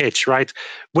in the pitch, right?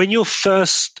 When you're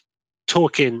first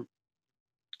talking,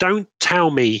 don't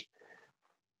tell me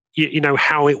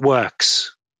how it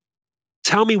works.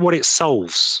 Tell me what it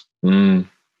solves.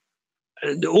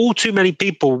 All too many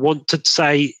people want to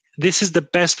say this is the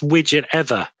best widget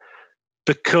ever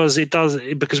because it does.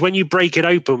 Because when you break it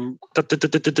open, and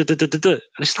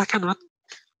it's like I'm not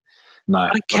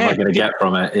going to get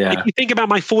from it. Yeah. If you think about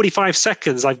my 45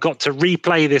 seconds, I've got to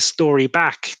replay this story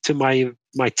back to my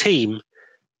team.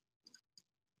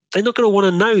 They're not going to want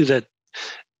to know that.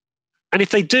 And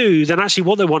if they do, then actually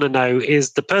what they want to know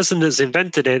is the person that's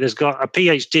invented it has got a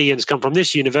PhD and has come from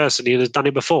this university and has done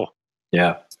it before.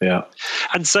 Yeah, yeah.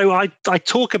 And so I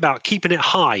talk about keeping it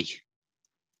high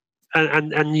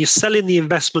and you're selling the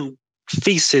investment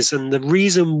thesis and the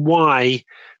reason why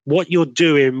what you're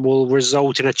doing will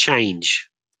result in a change.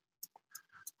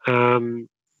 When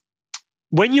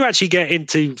you actually get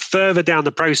into further down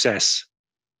the process,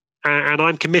 and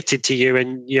I'm committed to you,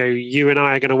 and you and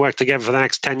I are going to work together for the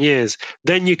next 10 years,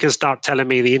 then you can start telling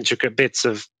me the intricate bits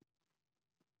of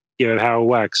how it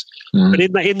works. But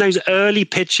in those early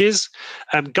pitches,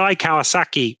 Guy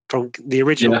Kawasaki from the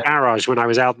original Garage, when I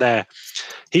was out there,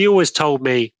 he always told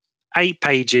me 8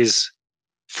 pages,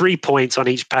 3 points on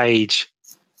each page,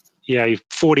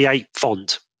 48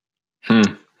 font.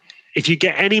 If you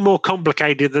get any more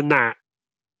complicated than that,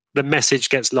 the message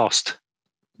gets lost.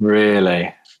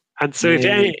 Really? And so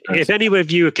if any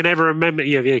of you can ever remember,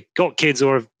 you've got kids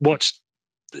or have watched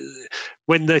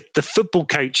when the football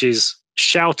coaches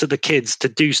shout at the kids to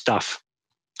do stuff.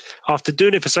 After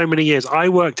doing it for so many years, I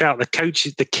worked out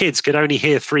the kids could only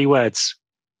hear 3 words.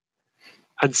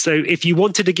 And so if you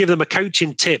wanted to give them a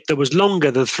coaching tip that was longer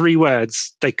than 3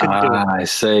 words, they couldn't do it. I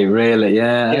see. Really?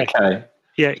 Yeah. Okay.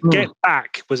 Yeah, get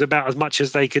back was about as much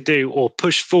as they could do, or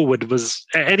push forward was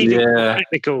anything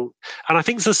technical. And I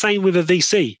think it's the same with a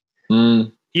VC.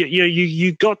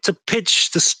 You got to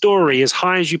pitch the story as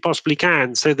high as you possibly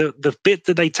can, so that the bit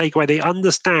that they take away, they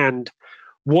understand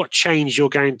what change you're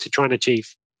going to try and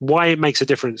achieve, why it makes a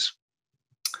difference.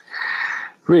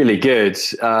 Really good.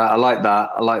 I like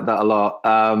that. I like that a lot.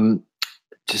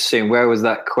 Just seeing, where was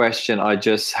that question I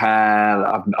just had?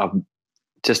 I've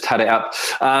just had it up.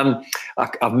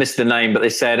 I've missed the name, but they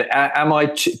said, am I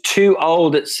too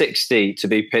old at 60 to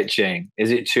be pitching?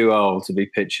 Is it too old to be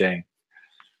pitching?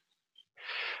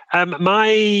 My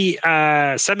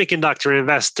semiconductor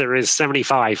investor is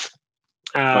 75.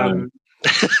 And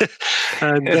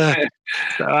I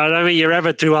don't think you're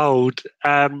ever too old.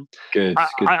 Good.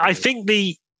 I think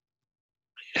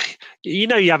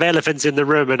you have elephants in the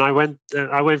room, and I went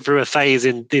through a phase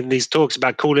in these talks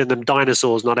about calling them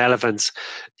dinosaurs, not elephants.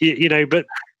 But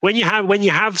when you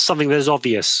have something that's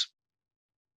obvious,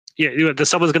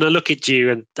 someone's going to look at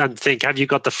you and think, have you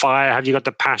got the fire? Have you got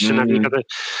the passion? Have you got the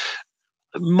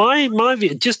my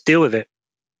view? Just deal with it.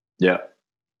 Yeah,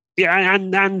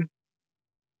 and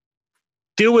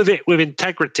deal with it with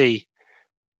integrity.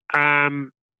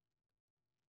 Head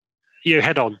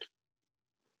on.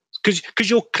 because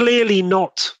you're clearly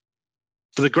not,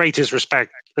 for the greatest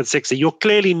respect at 60, you're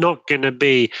clearly not going to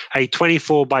be a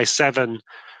 24/7,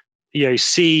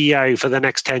 CEO for the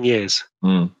next 10 years.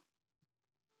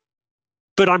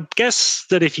 But I guess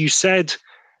that if you said,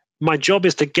 my job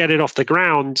is to get it off the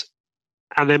ground,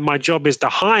 and then my job is to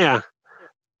hire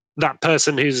that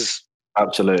person who's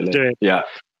absolutely doing it,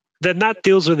 then that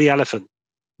deals with the elephant.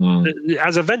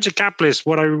 As a venture capitalist,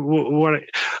 I'll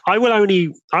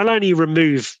only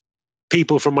remove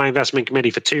people from my investment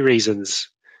committee for two reasons.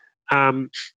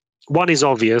 One is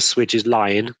obvious, which is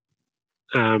lying.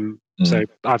 So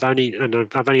I've only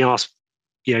asked,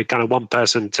 kind of one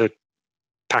person to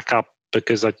pack up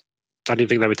because I didn't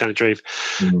think they would tell the truth.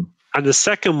 And the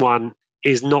second one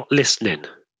is not listening.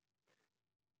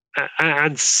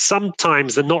 And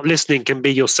sometimes the not listening can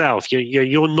be yourself.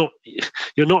 You're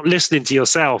not listening to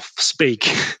yourself speak.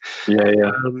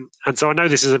 And so I know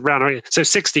this is around. So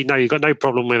 60, no, you've got no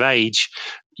problem with age.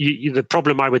 The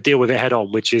problem I would deal with it head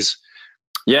on, which is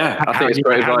I think it's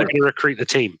great advice. How do you recruit the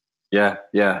team?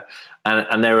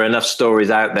 And there are enough stories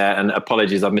out there, and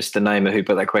apologies, I missed the name of who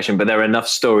put that question, but there are enough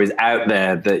stories out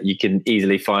there that you can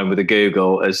easily find with a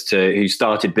Google as to who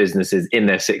started businesses in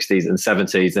their 60s and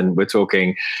 70s. And we're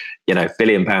talking,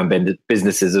 billion-pound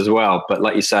businesses as well. But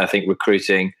like you say, I think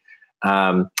recruiting,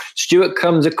 Stuart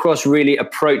comes across really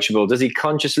approachable. Does he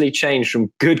consciously change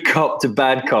from good cop to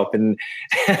bad cop? And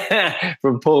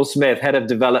from Paul Smith, head of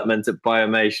development at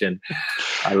Biomation.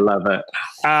 I love it.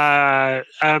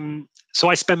 So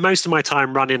I spend most of my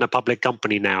time running a public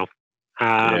company now,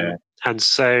 and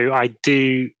so I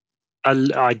do a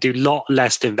lot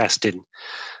less investing,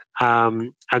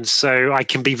 and so I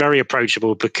can be very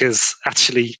approachable because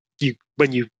actually,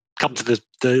 when you come to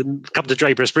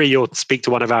Draper Esprit, you'll speak to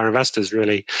one of our investors,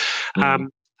 really.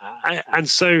 And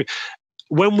so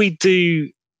when we do,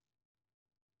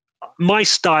 my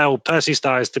style, Percy's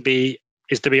style, is to be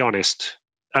honest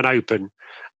and open,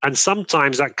 and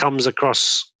sometimes that comes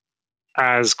across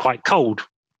as quite cold.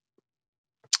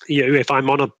 If I'm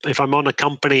on a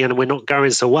company and we're not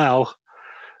going so well,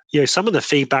 some of the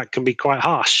feedback can be quite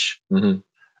harsh. But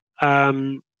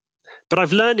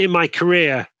I've learned in my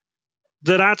career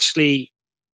that actually,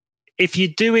 if you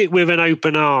do it with an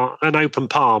open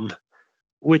palm,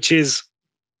 which is,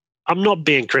 I'm not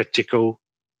being critical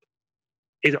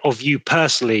of you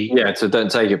personally. So don't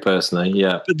take it personally.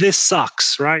 But this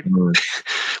sucks, right?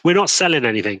 We're not selling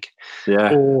anything.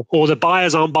 Or the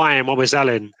buyers aren't buying what we're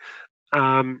selling.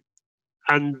 And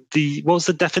what's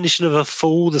the definition of a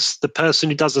fool? The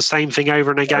person who does the same thing over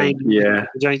and again.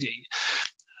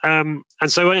 And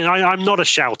so I'm not a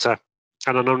shouter,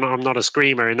 and I'm not a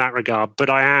screamer in that regard,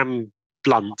 but I am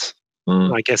blunt.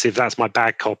 I guess if that's my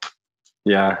bad cop.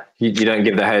 You don't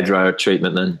give the hairdryer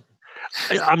treatment then.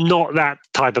 I'm not that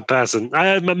type of person.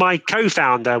 My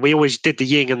co-founder, we always did the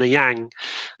yin and the yang.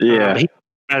 He's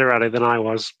better at it than I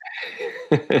was.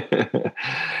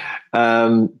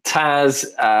 Taz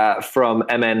from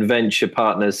MN Venture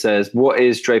Partners says, what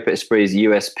is Draper Esprit's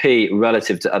USP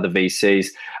relative to other VCs?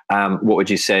 What would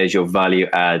you say is your value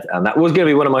add? And that was going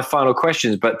to be one of my final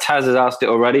questions, but Taz has asked it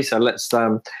already. So let's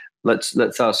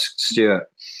ask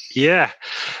Stuart.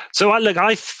 So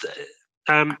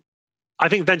I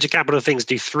think venture capital things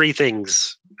do three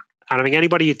things. And I think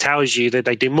anybody who tells you that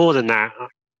they do more than that,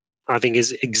 I think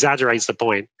exaggerates the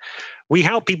point. We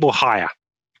help people hire.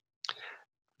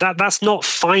 That's not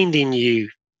finding you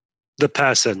the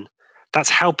person. That's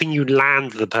helping you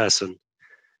land the person.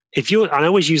 I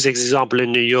always use this example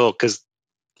in New York because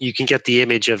you can get the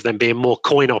image of them being more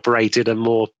coin operated and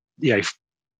more,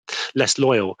 less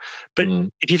loyal. But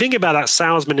if you think about that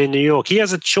salesman in New York, he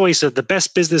has a choice of the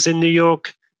best business in New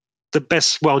York, the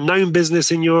best well-known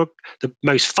business in New York, the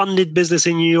most funded business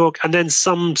in New York, and then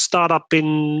some startup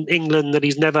in England that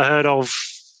he's never heard of.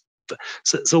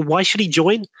 So why should he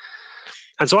join?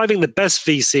 And so I think the best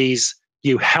VCs,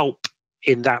 you help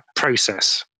in that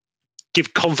process.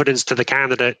 Give confidence to the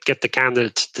candidate, get the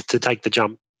candidate to take the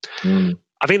jump. I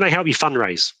think they help you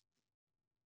fundraise.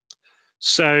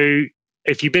 So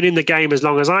if you've been in the game as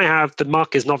long as I have, the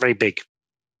market is not very big.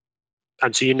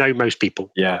 And so most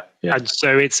people. And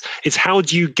so it's how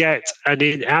do you get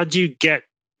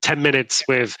 10 minutes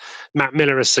with Matt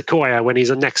Miller as Sequoia when he's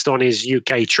next on his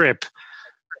UK trip,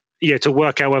 to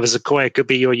work out whether Sequoia could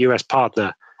be your US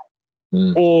partner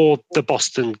or the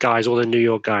Boston guys or the New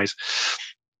York guys.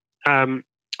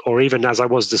 Or even as I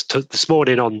was this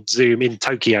morning on Zoom in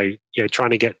Tokyo, trying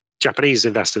to get Japanese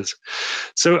investors.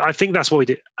 So I think that's what we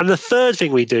do. And the third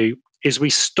thing we do is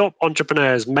we stop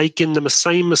entrepreneurs making the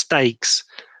same mistakes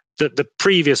that the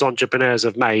previous entrepreneurs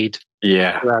have made through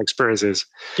our experiences.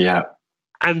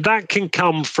 And that can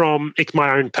come from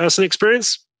my own personal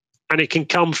experience, and it can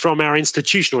come from our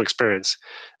institutional experience.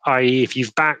 I.e., if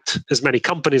you've backed as many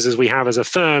companies as we have as a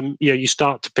firm, you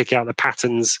start to pick out the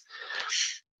patterns.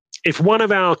 If one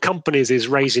of our companies is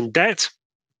raising debt,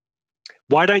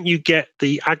 why don't you get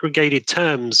the aggregated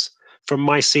terms from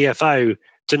my CFO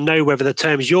to know whether the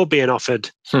terms you're being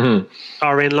offered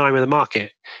are in line with the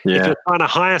market? Yeah. If you're trying to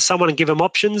hire someone and give them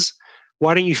options,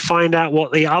 why don't you find out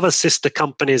what the other sister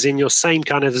companies in your same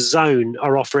kind of zone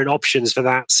are offering options for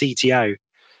that CTO?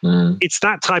 It's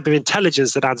that type of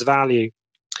intelligence that adds value.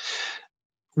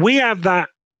 We have that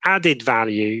added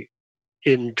value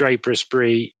in Draper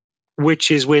Esprit,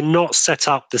 which is we're not set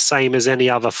up the same as any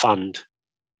other fund.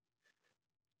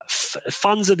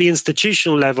 Funds at the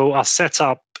institutional level are set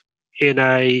up in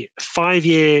a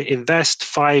 5-year invest,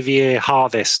 5-year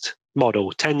harvest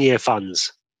model, 10-year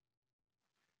funds.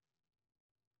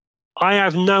 I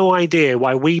have no idea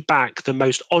why we back the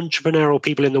most entrepreneurial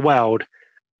people in the world,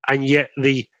 and yet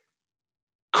the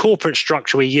corporate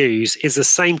structure we use is the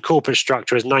same corporate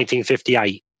structure as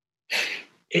 1958.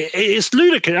 It's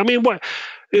ludicrous. I mean,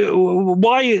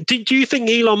 why do you think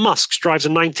Elon Musk drives a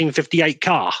 1958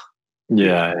 car?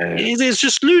 Yeah. It's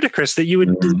just ludicrous that you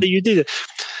would that you do that.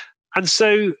 And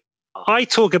so I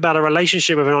talk about a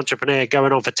relationship with an entrepreneur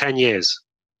going on for 10 years.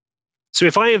 So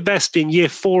if I invest in year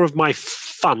 4 of my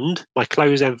fund, my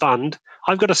closed-end fund,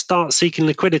 I've got to start seeking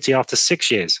liquidity after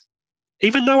 6 years,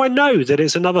 even though I know that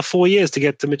it's another 4 years to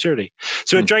get to maturity.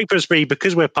 So at Draper Esprit,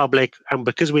 because we're public and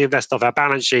because we invest off our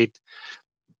balance sheet,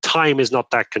 time is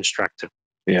not that constricted.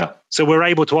 Yeah. So we're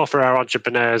able to offer our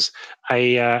entrepreneurs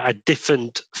a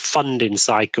different funding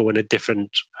cycle and a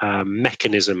different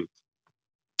mechanism.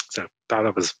 So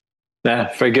that was...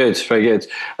 Yeah, very good, very good.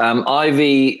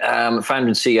 Ivy, founder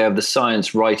and CEO of the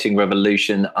Science Writing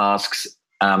Revolution, asks,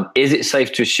 is it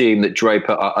safe to assume that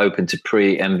Draper are open to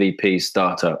pre-MVP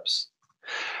startups?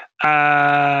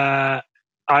 I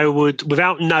would,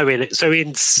 without knowing it. So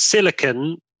in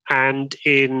Silicon and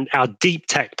in our deep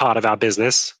tech part of our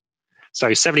business, so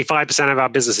 75% of our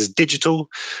business is digital.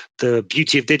 The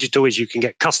beauty of digital is you can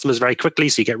get customers very quickly,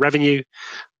 so you get revenue.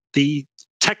 The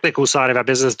technical side of our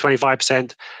business,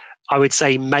 25%, I would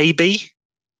say maybe.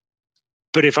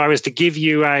 But if I was to give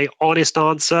you an honest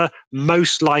answer,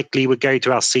 most likely would go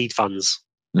to our seed funds.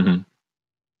 Mm-hmm.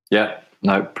 Yeah,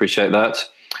 no, appreciate that.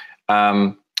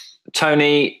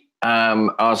 Tony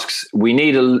asks, we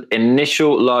need an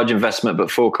initial large investment,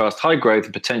 but forecast high growth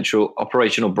and potential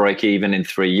operational break even in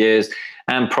 3 years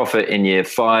and profit in year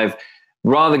 5.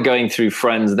 Rather going through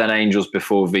friends than angels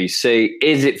before VC,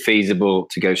 is it feasible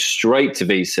to go straight to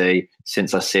VC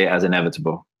since I see it as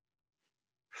inevitable?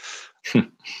 So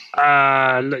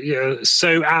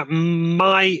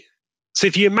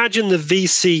if you imagine the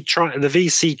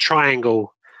VC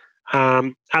triangle,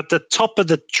 at the top of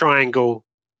the triangle,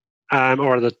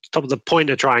 or at the top of the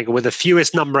pointer triangle, where the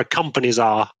fewest number of companies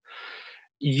are,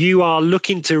 you are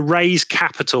looking to raise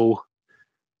capital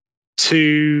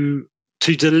to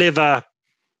deliver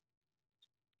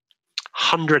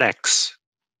 100x.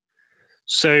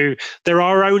 So there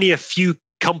are only a few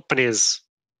companies,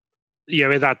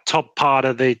 in that top part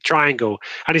of the triangle.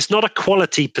 And it's not a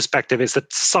quality perspective, it's the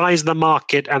size of the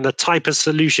market and the type of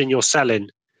solution you're selling.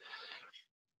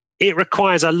 It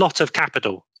requires a lot of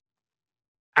capital.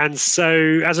 And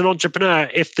so as an entrepreneur,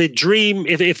 if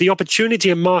the opportunity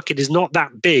and market is not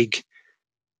that big,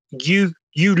 you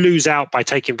lose out by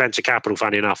taking venture capital,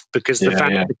 funny enough, because the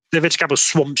venture capital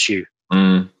swamps you.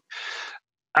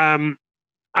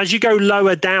 As you go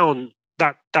lower down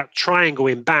that triangle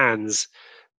in bands,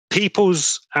 people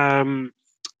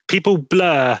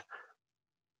blur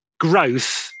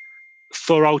growth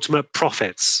for ultimate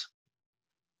profits.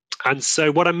 And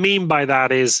so what I mean by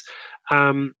that is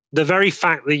the very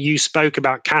fact that you spoke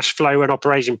about cash flow and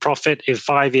operating profit in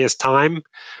 5 years' time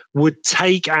would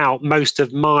take out most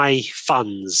of my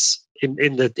funds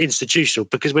in the institutional,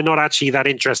 because we're not actually that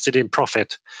interested in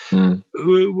profit.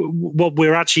 What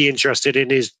we're actually interested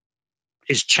in is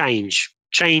change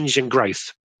and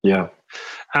growth. Yeah.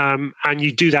 And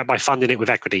you do that by funding it with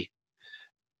equity.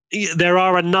 There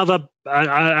are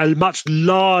a much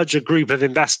larger group of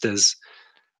investors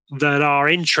that are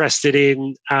interested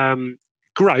in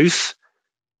growth,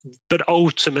 but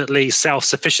ultimately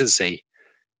self-sufficiency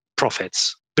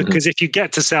profits. Because if you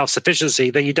get to self-sufficiency,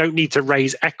 then you don't need to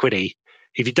raise equity.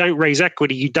 If you don't raise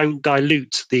equity, you don't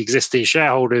dilute the existing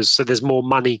shareholders, so there's more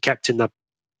money kept in the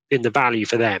value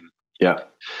for them. Yeah,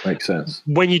 makes sense.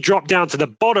 When you drop down to the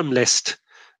bottom list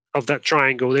of that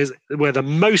triangle, is where the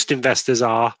most investors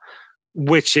are,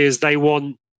 which is they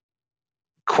want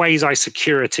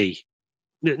quasi-security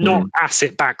not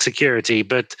asset-backed security,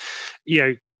 but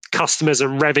customers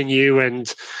and revenue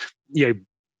and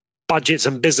budgets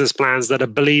and business plans that are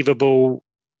believable,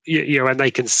 and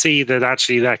they can see that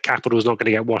actually their capital is not going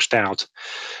to get washed out.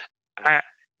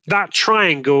 That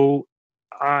triangle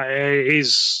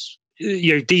is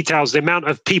details the amount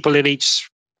of people in each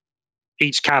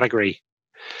category.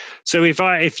 So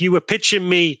if you were pitching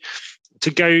me to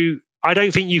go, I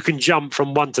don't think you can jump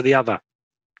from one to the other.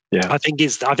 Yeah, I think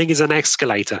it's an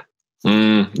escalator.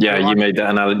 Yeah, you made that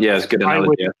analogy. Yeah, it's a good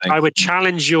analogy. I would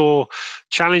challenge your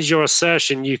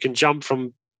assertion. You can jump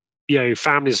from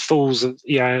families, fools,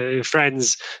 and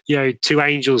friends, to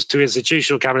angels, to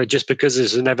institutional capital just because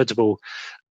it's inevitable,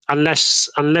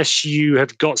 unless you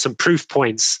have got some proof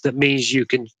points that means you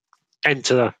can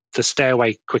enter the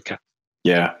stairway quicker.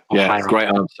 Yeah, great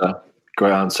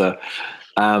answer.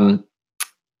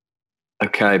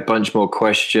 Okay, bunch more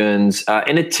questions.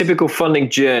 In a typical funding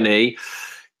journey,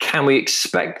 can we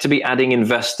expect to be adding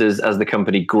investors as the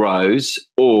company grows,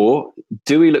 or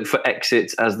do we look for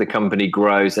exits as the company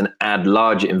grows and add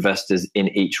larger investors in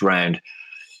each round?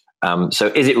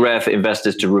 So is it rare for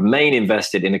investors to remain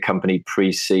invested in a company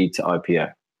pre-seed to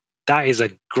IPO? That is a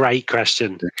great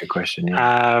question. Good question,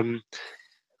 yeah.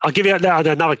 I'll give you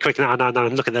another quick. No,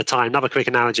 look at the time. Another quick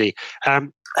analogy.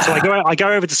 So I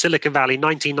go over to Silicon Valley,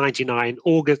 1999,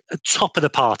 August, top of the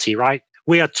party, right?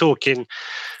 We are talking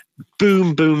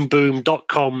boom,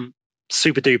 .com,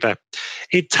 super duper.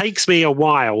 It takes me a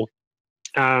while.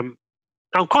 I'm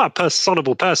quite a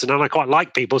personable person, and I quite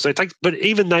like people. So but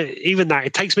even that,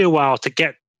 it takes me a while to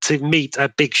get to meet a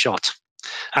big shot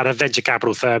at a venture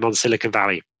capital firm on Silicon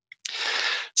Valley.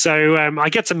 So I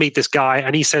get to meet this guy,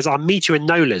 and he says, "I'll meet you in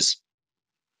Nola's."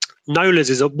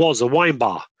 Nola's was a wine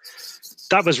bar.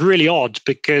 That was really odd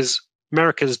because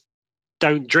Americans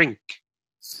don't drink.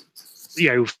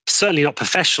 Certainly not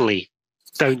professionally,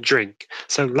 don't drink.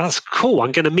 So that's cool.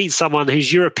 I'm going to meet someone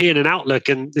who's European in outlook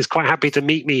and is quite happy to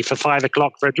meet me for 5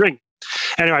 o'clock for a drink.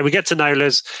 Anyway, we get to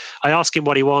Nola's. I ask him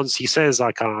what he wants. He says,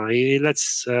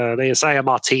 they say a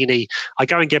martini. I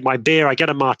go and get my beer. I get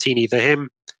a martini for him.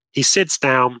 He sits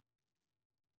down.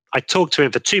 I talk to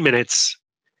him for 2 minutes.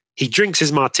 He drinks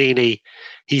his martini.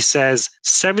 He says,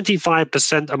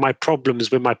 75% of my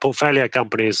problems with my portfolio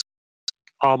companies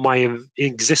are my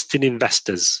existing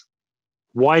investors.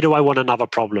 Why do I want another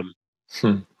problem?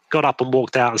 Got up and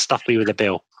walked out and stuffed me with a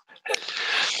bill.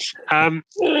 And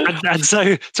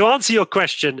so to answer your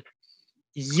question,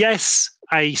 yes,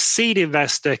 a seed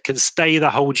investor can stay the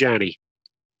whole journey.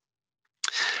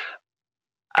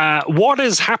 What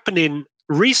is happening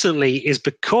recently is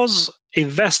because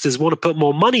investors want to put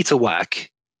more money to work,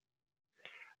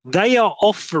 they are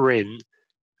offering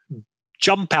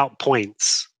jump out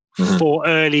points for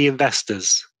early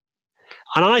investors.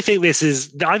 And I think this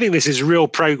is real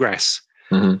progress,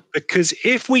 because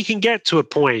if we can get to a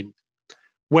point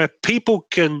where people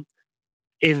can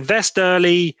invest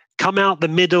early, come out the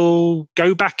middle,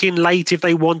 go back in late if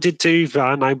they wanted to, I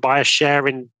don't know, buy a share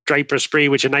in Draper Esprit,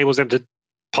 which enables them to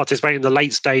participate in the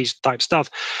late stage type stuff.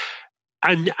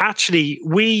 And actually,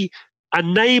 we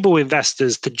enable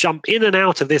investors to jump in and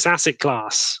out of this asset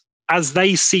class as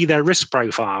they see their risk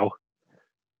profile.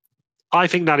 I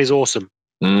think that is awesome.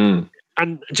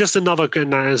 And just another,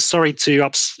 sorry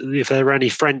if there are any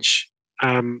French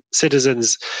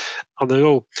citizens on the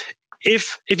call.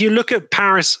 If you look at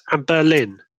Paris and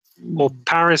Berlin, or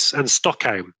Paris and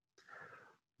Stockholm,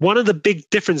 one of the big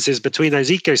differences between those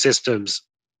ecosystems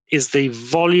is the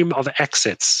volume of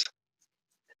exits.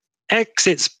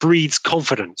 Exits breeds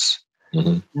confidence,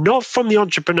 not from the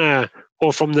entrepreneur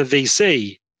or from the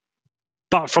VC,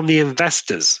 but from the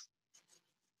investors.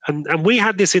 And we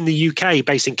had this in the UK,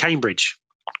 based in Cambridge.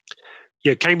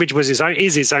 Cambridge is its own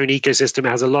ecosystem. It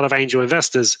has a lot of angel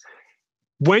investors.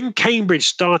 When Cambridge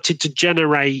started to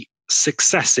generate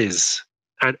successes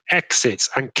and exits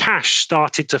and cash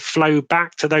started to flow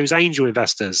back to those angel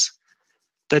investors,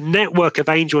 the network of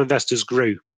angel investors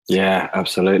grew. Yeah,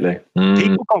 absolutely.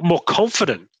 People got more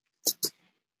confident.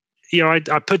 I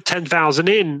put 10,000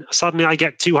 in, suddenly I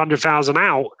get 200,000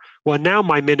 out. Well, now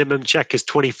my minimum check is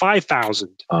 25,000.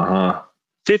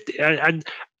 50, and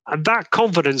that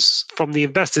confidence from the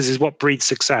investors is what breeds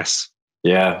success.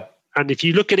 Yeah. And if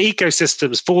you look at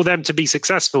ecosystems, for them to be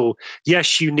successful,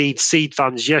 yes, you need seed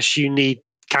funds. Yes, you need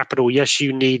capital. Yes,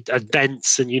 you need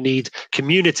events and you need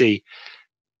community.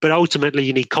 But ultimately,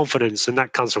 you need confidence, and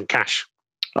that comes from cash.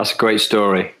 That's a great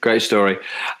story. Great story.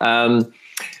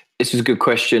 This is a good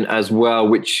question as well,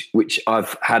 which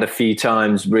I've had a few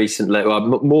times recently, well,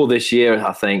 more this year,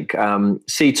 I think.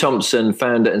 C. Thompson,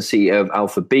 founder and CEO of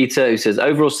Alpha Beta, who says,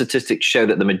 overall statistics show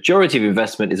that the majority of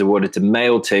investment is awarded to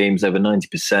male teams, over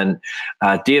 90%.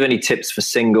 Do you have any tips for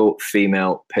single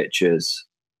female pitchers?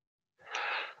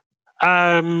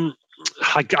 I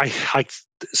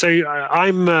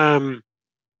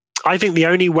think the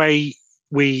only way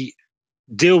we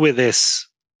deal with this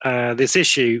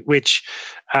issue, which,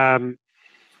 and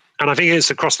I think it's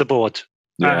across the board.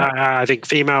 Yeah. I think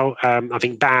female, I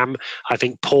think BAM, I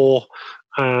think poor,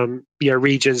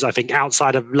 regions. I think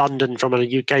outside of London from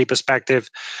a UK perspective.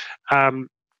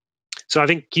 So I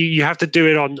think you have to do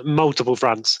it on multiple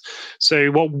fronts.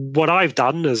 So what I've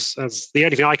done as the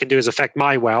only thing I can do is affect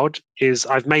my world is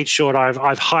I've made sure that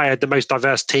I've hired the most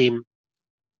diverse team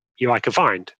I can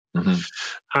find.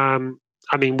 Mm-hmm.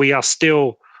 I mean, we are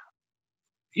still,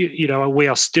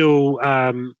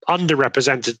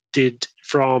 underrepresented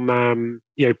from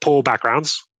poor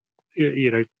backgrounds.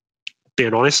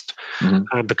 Being honest,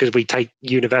 mm-hmm. Because we take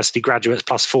university graduates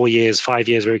plus 5 years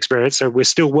of experience. So we're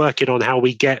still working on how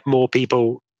we get more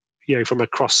people, from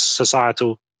across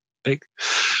societal. To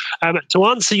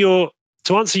answer your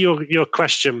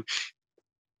question,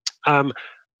 I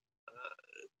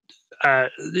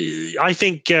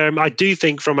do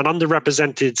think from an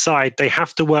underrepresented side, they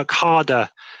have to work harder,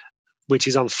 which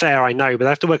is unfair, I know, but they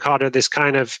have to work harder at this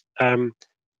kind of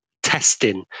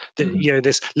testing.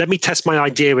 This, let me test my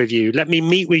idea with you. Let me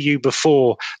meet with you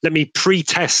before. Let me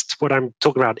pre-test what I'm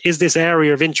talking about. Is this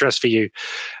area of interest for you?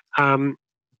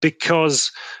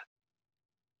 Because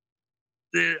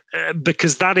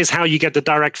that is how you get the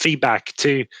direct feedback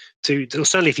to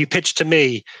certainly if you pitch to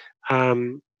me. I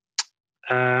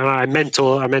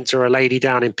mentor a lady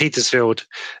down in Petersfield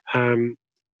who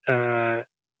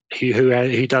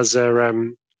does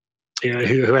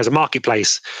who has a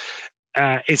marketplace.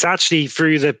 It's actually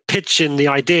through the pitching the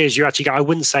ideas you actually go, I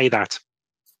wouldn't say that.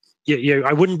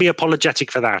 I wouldn't be apologetic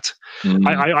for that. Mm.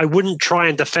 I wouldn't try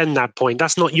and defend that point.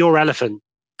 That's not your elephant.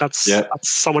 That's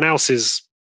someone else's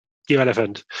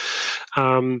elephant.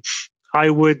 I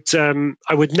would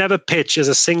never pitch as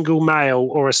a single male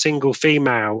or a single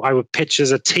female. I would pitch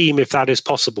as a team if that is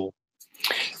possible.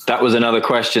 That was another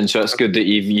question, so it's good that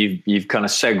you've kind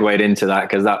of segued into that,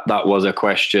 because that was a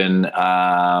question.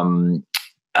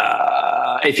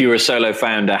 If you were a solo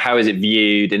founder, how is it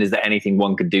viewed, and is there anything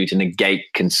one could do to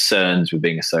negate concerns with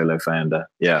being a solo founder?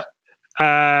 Yeah,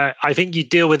 I think you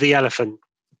deal with the elephant.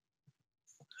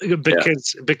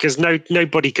 Because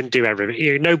nobody can do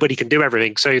everything. Nobody can do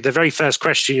everything. So the very first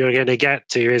question you're going to get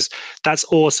to is, that's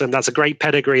awesome. That's a great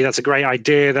pedigree. That's a great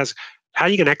idea. That's how are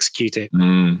you going to execute it?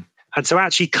 Mm. And so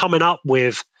actually coming up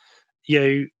with,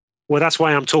 well, that's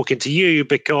why I'm talking to you,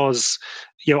 because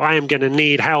I am going to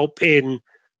need help in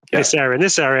this area and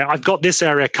this area. I've got this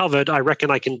area covered. I reckon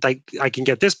I can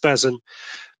get this person.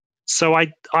 So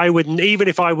I wouldn't, even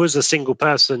if I was a single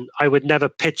person, I would never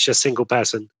pitch a single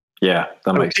person. Yeah,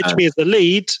 that makes sense. Pitch me as the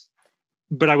lead,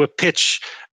 but I would pitch,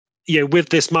 with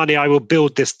this money, I will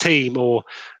build this team, or,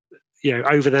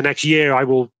 over the next year, I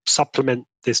will supplement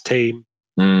this team.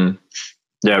 Mm.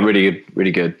 Yeah, really good,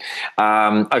 really good.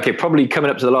 Okay, probably coming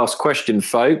up to the last question,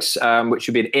 folks, which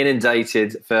have been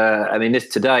inundated this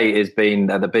today has been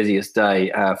the busiest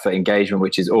day for engagement,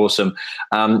 which is awesome.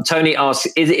 Tony asks,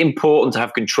 is it important to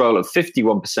have control of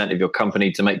 51% of your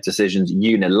company to make decisions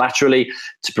unilaterally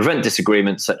to prevent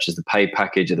disagreements such as the pay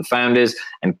package of the founders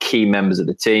and key members of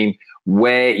the team,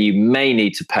 where you may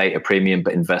need to pay a premium,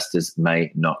 but investors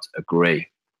may not agree?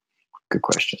 Good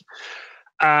question.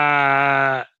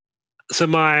 So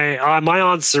my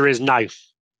answer is no.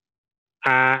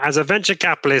 As a venture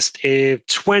capitalist in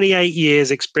 28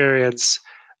 years experience,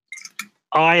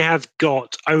 I have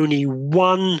got only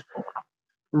one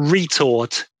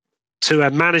retort to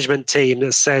a management team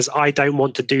that says, I don't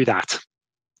want to do that.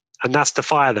 And that's to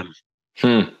fire them.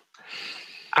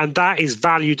 And that is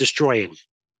value destroying.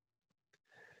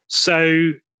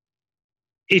 So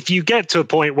if you get to a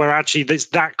point where actually it's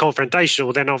that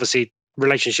confrontational, then obviously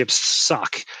relationships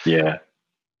suck. Yeah.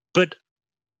 But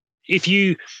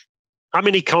I'm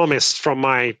an economist from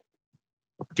my,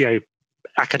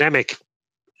 academic,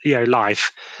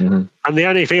 life. Mm-hmm. And the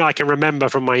only thing I can remember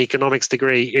from my economics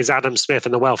degree is Adam Smith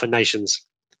and the Wealth of Nations.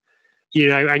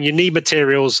 And you need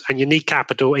materials, and you need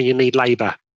capital, and you need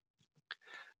labor.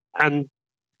 And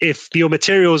if your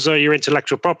materials are your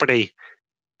intellectual property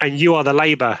and you are the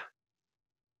labor,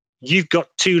 you've got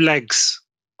two legs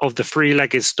of the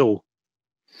three-legged stool.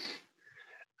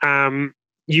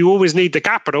 You always need the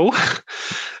capital.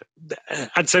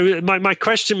 And so my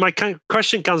question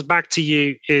comes back to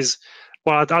you is,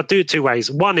 Well, I'll do it two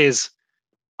ways. One is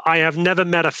I have never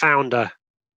met a founder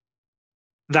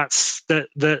that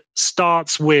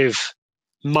starts with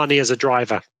money as a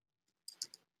driver,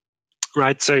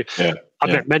 right? So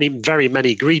I've met very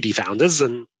many greedy founders,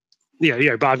 and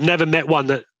but I've never met one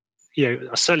that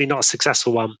certainly not a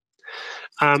successful one.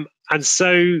 And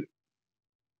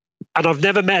I've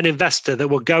never met an investor that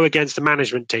will go against the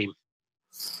management team.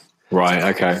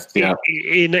 Right. Okay. Yeah.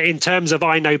 In terms of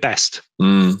I know best.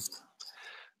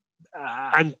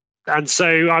 And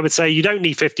so I would say you don't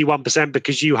need 51%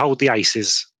 because you hold the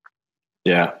aces.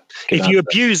 Yeah. If you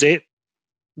abuse it,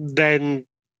 then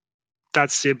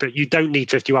that's it. But you don't need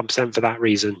 51% for that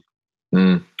reason.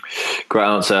 Great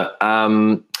answer.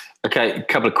 Okay, a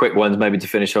couple of quick ones maybe to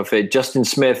finish off here. Justin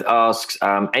Smith asks,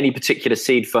 any particular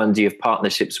seed funds you have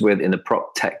partnerships with in the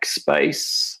prop tech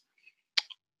space?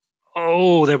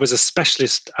 Oh, there was a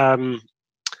specialist. There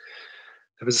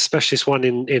was a specialist one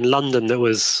in London that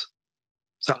was.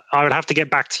 So I would have to get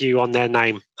back to you on their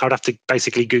name. I would have to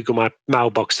basically Google my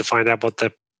mailbox to find out what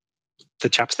the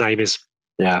chap's name is.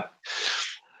 Yeah.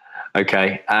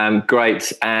 Okay.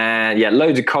 Great. And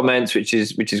loads of comments, which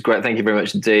is great. Thank you very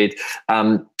much indeed.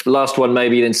 Last one,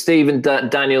 maybe then. Stephen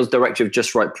Daniels, director of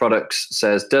Just Right Products,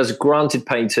 says, Does granted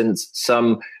patents,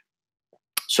 some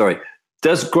globally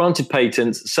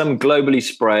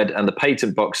spread and the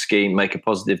patent box scheme make a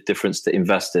positive difference to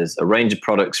investors? A range of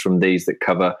products from these that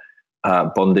cover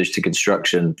bondage to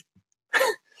construction.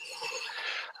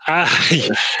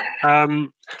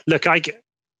 Look,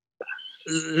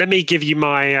 let me give you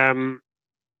my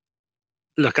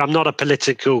look. I'm not a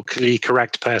politically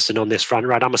correct person on this front,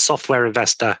 right? I'm a software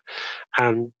investor,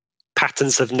 and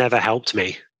patents have never helped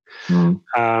me.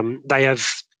 They have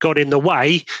got in the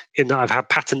way in that I've had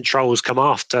patent trolls come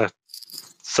after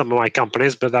some of my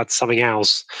companies, but that's something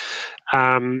else.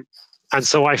 And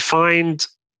so I find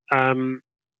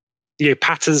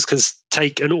patents can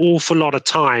take an awful lot of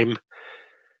time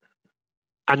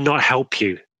and not help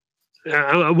you.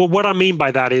 Well, what I mean by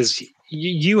that is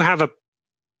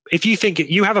if you think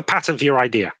you have a patent for your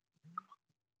idea,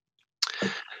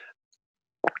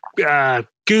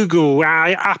 Google,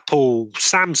 Apple,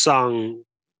 Samsung,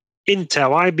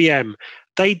 Intel, IBM,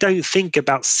 they don't think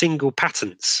about single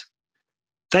patents.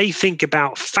 They think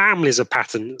about families of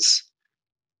patents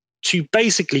to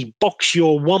basically box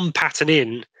your one patent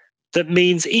in. That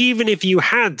means even if you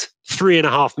had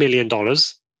 $3.5 million,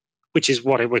 which is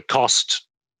what it would cost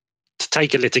to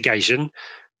take a litigation,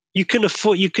 you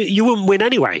wouldn't win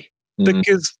anyway,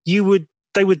 because they would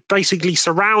basically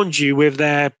surround you with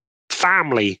their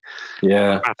family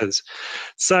patents.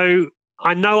 So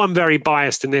I know I'm very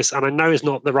biased in this, and I know it's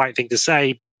not the right thing to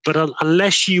say, but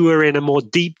unless you were in a more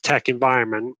deep tech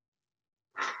environment,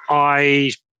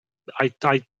 I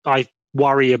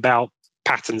worry about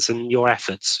patents and your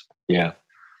efforts. Yeah.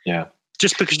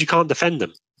 Just because you can't defend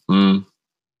them.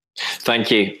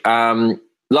 Thank you.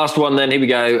 Last one then, here we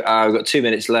go. We've got 2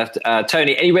 minutes left.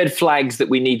 Tony, any red flags that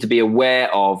we need to be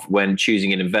aware of when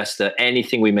choosing an investor?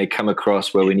 Anything we may come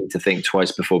across where we need to think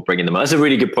twice before bringing them on? That's a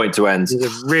really good point to end. It's a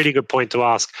really good point to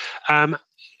ask. I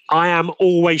am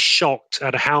always shocked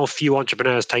at how few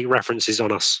entrepreneurs take references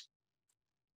on us.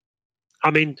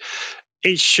 I mean,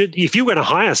 if you were going to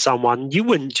hire someone, you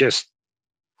wouldn't just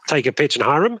take a pitch and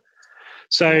hire them.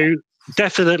 So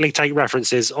definitely take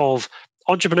references of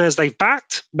entrepreneurs they've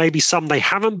backed, maybe some they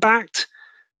haven't backed,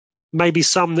 maybe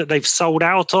some that they've sold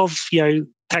out of.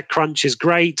 TechCrunch is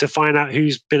great to find out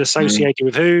who's been associated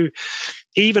with who.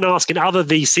 Even asking other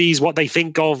VCs what they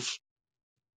think of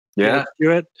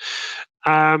Stuart.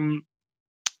 So I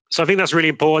think that's really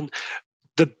important.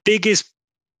 The biggest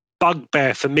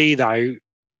bugbear for me, though,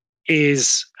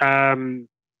 is I'm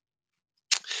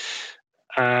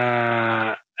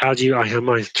trying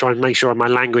to make sure my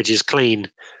language is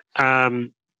clean.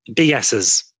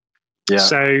 BSers. Yeah.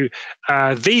 So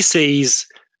VCs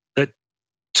that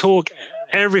talk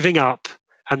everything up,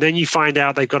 and then you find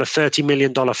out they've got a $30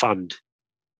 million fund.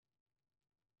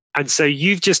 And so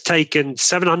you've just taken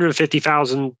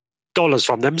 $750,000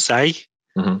 from them, say,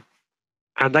 and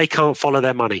they can't follow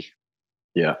their money.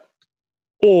 Yeah.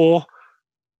 Or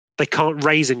they can't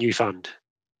raise a new fund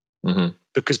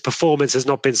because performance has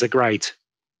not been so great.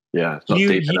 Yeah, it's not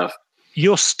deep enough.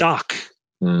 You're stuck.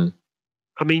 I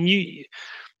mean,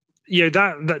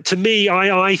 that to me,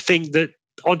 I think that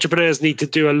entrepreneurs need to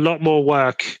do a lot more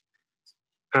work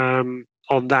on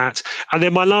that. And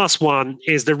then my last one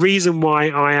is the reason why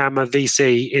I am a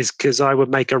VC is because I would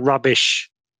make a rubbish,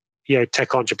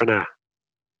 tech entrepreneur,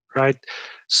 right?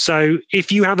 So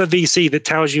if you have a VC that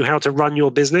tells you how to run your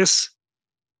business,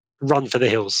 run for the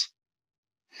hills.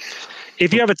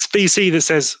 If you have a VC that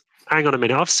says, hang on a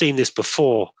minute, I've seen this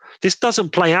before. This doesn't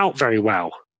play out very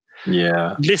well.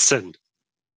 Yeah. Listen,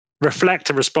 reflect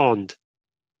and respond.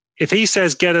 If he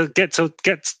says get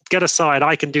aside,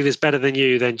 I can do this better than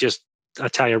you, then just, I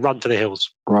tell you, run for the hills.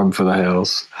 Run for the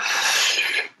hills.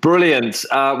 Brilliant.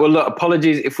 Well, look,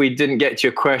 apologies if we didn't get to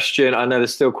your question. I know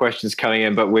there's still questions coming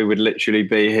in, but we would literally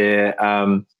be here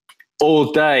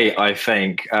all day, I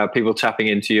think. People tapping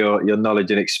into your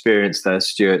knowledge and experience there,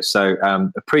 Stuart. So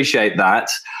appreciate that.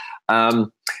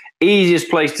 Easiest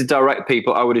place to direct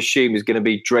people, I would assume, is going to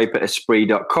be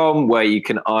draperesprit.com, where you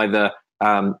can either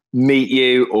meet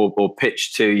you or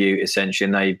pitch to you, essentially.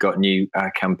 Now you've got a new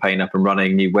campaign up and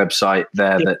running, new website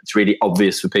there that's really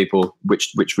obvious for people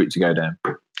which route to go down.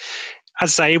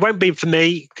 As I say, it won't be for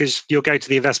me because you'll go to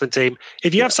the investment team.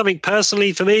 If you have something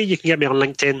personally for me, you can get me on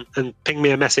LinkedIn and ping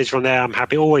me a message from there. I'm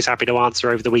always happy to answer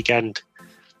over the weekend.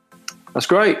 That's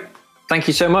great. Thank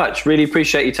you so much. Really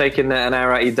appreciate you taking an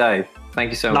hour out of your day. Thank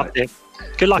you so Loved much. it.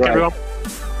 Good luck, everyone.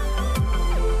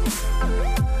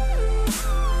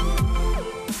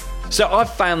 So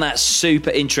I've found that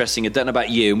super interesting. I don't know about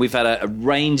you. And we've had a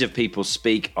range of people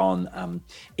speak on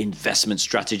investment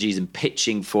strategies and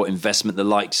pitching for investment, the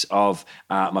likes of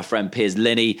my friend Piers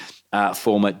Linney,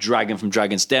 former Dragon from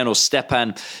Dragon's Den, or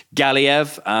Stepan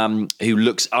Galiev, who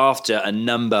looks after a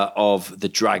number of the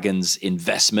Dragon's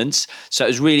investments. So it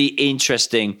was really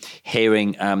interesting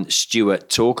hearing Stuart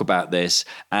talk about this.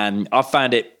 And I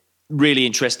found it really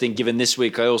interesting, given this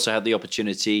week I also had the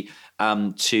opportunity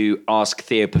to ask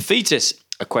Theo Paphitis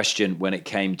a question when it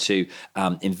came to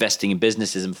investing in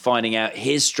businesses and finding out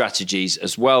his strategies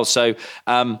as well. So,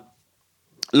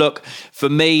 look, for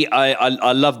me,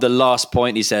 I love the last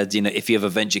point. He said, if you have a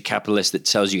venture capitalist that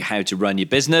tells you how to run your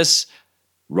business,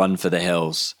 run for the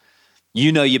hills.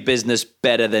 You know your business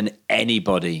better than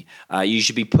anybody. You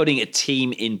should be putting a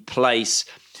team in place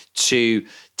to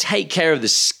take care of the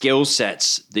skill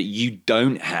sets that you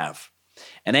don't have.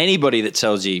 And anybody that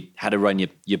tells you how to run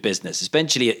your business,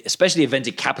 especially a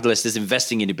venture capitalist that's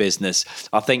investing in your business,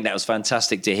 I think that was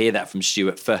fantastic to hear that from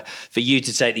Stuart, for you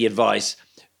to take the advice,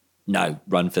 no,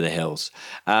 run for the hills.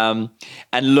 And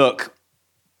look,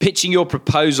 pitching your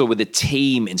proposal with a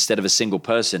team instead of a single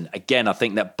person, again, I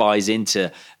think that buys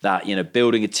into that,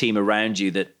 building a team around you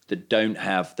that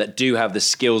do have the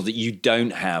skills that you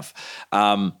don't have.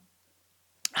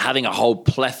 Having a whole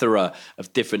plethora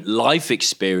of different life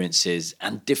experiences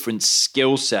and different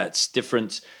skill sets,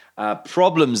 different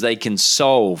problems they can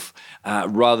solve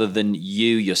rather than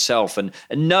you yourself. And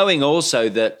knowing also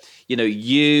that,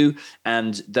 you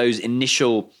and those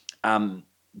initial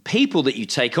people that you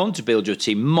take on to build your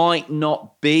team might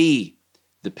not be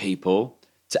the people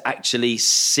to actually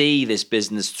see this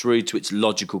business through to its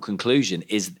logical conclusion,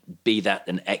 be that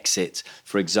an exit,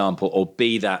 for example, or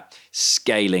be that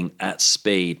scaling at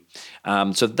speed.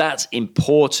 So that's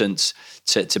important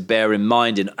to bear in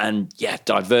mind. And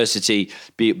diversity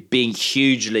being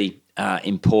hugely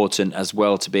important as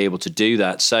well to be able to do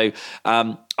that. So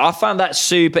I found that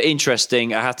super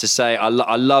interesting. I have to say, I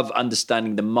love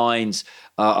understanding the minds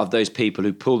of those people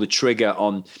who pull the trigger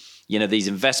on these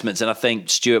investments. And I think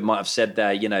Stuart might have said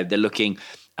there, they're looking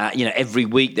at, every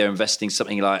week they're investing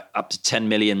something like up to 10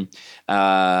 million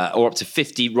or up to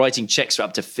 50, writing checks for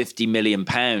up to 50 million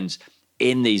pounds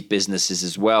in these businesses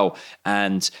as well.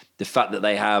 And the fact that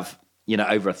they have,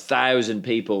 over 1,000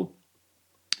 people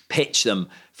pitch them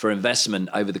for investment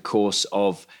over the course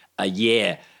of a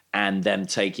year, and them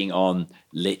taking on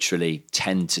literally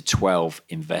 10 to 12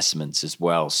 investments as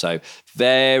well. So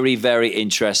very, very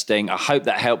interesting. I hope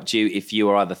that helped you if you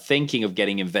are either thinking of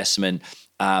getting investment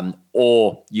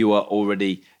or you are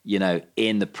already,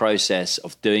 in the process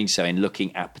of doing so and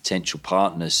looking at potential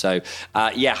partners. So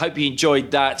hope you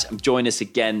enjoyed that. Join us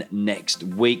again next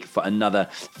week for another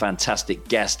fantastic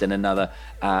guest and another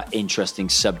interesting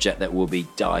subject that we'll be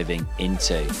diving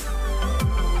into.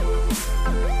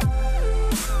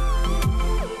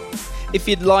 If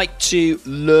you'd like to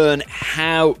learn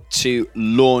how to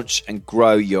launch and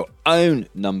grow your own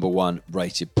 #1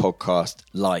 rated podcast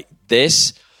like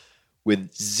this,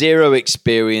 with zero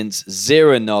experience,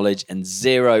 zero knowledge, and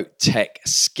zero tech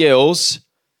skills,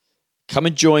 come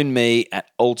and join me at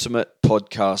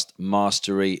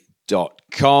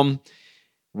ultimatepodcastmastery.com,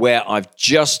 where I've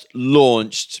just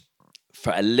launched,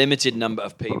 for a limited number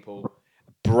of people,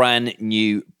 brand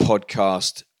new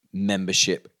podcast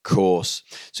membership course.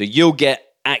 So you'll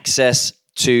get access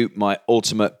to my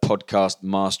Ultimate Podcast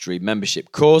Mastery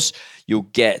membership course. You'll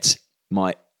get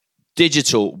my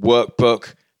digital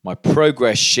workbook, my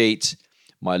progress sheet,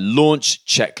 my launch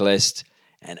checklist,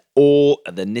 and all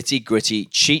of the nitty-gritty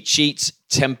cheat sheets,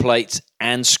 templates,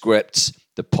 and scripts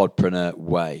the Podpreneur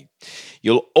way.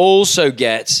 You'll also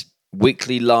get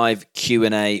weekly live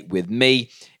Q&A with me,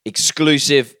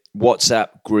 exclusive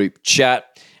WhatsApp group chat,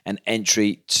 and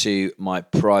entry to my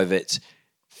private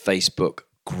Facebook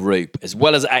group, as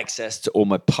well as access to all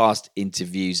my past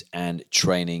interviews and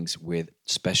trainings with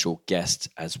special guests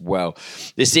as well.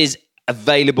 This is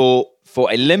available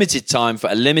for a limited time for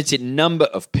a limited number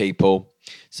of people.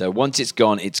 So once it's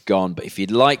gone, it's gone. But if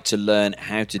you'd like to learn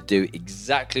how to do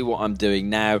exactly what I'm doing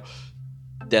now,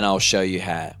 then I'll show you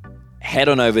how. Head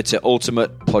on over to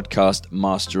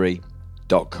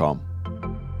ultimatepodcastmastery.com.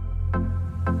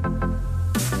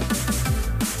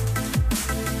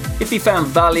 If you found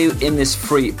value in this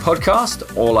free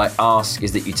podcast, all I ask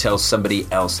is that you tell somebody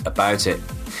else about it.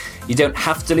 You don't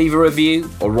have to leave a review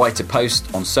or write a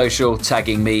post on social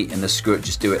tagging me in the Screw It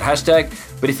Just Do It hashtag,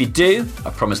 but if you do, I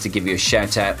promise to give you a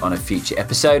shout out on a future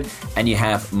episode, and you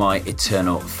have my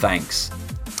eternal thanks.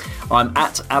 I'm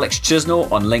at Alex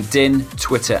Chisnell on LinkedIn,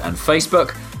 Twitter and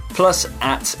Facebook, plus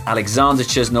at Alexander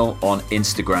Chisnell on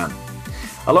Instagram.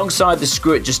 Alongside the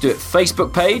Screw It Just Do It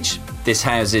Facebook page, this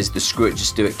houses the Screw It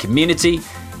Just Do It community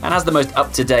and has the most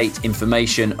up-to-date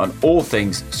information on all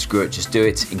things Screw It Just Do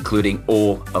It, including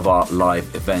all of our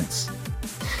live events.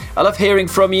 I love hearing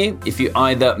from you. If you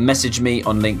either message me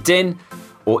on LinkedIn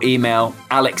or email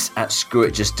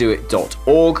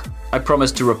alex@screwitjustdoit.org, I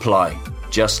promise to reply.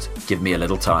 Just give me a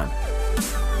little time.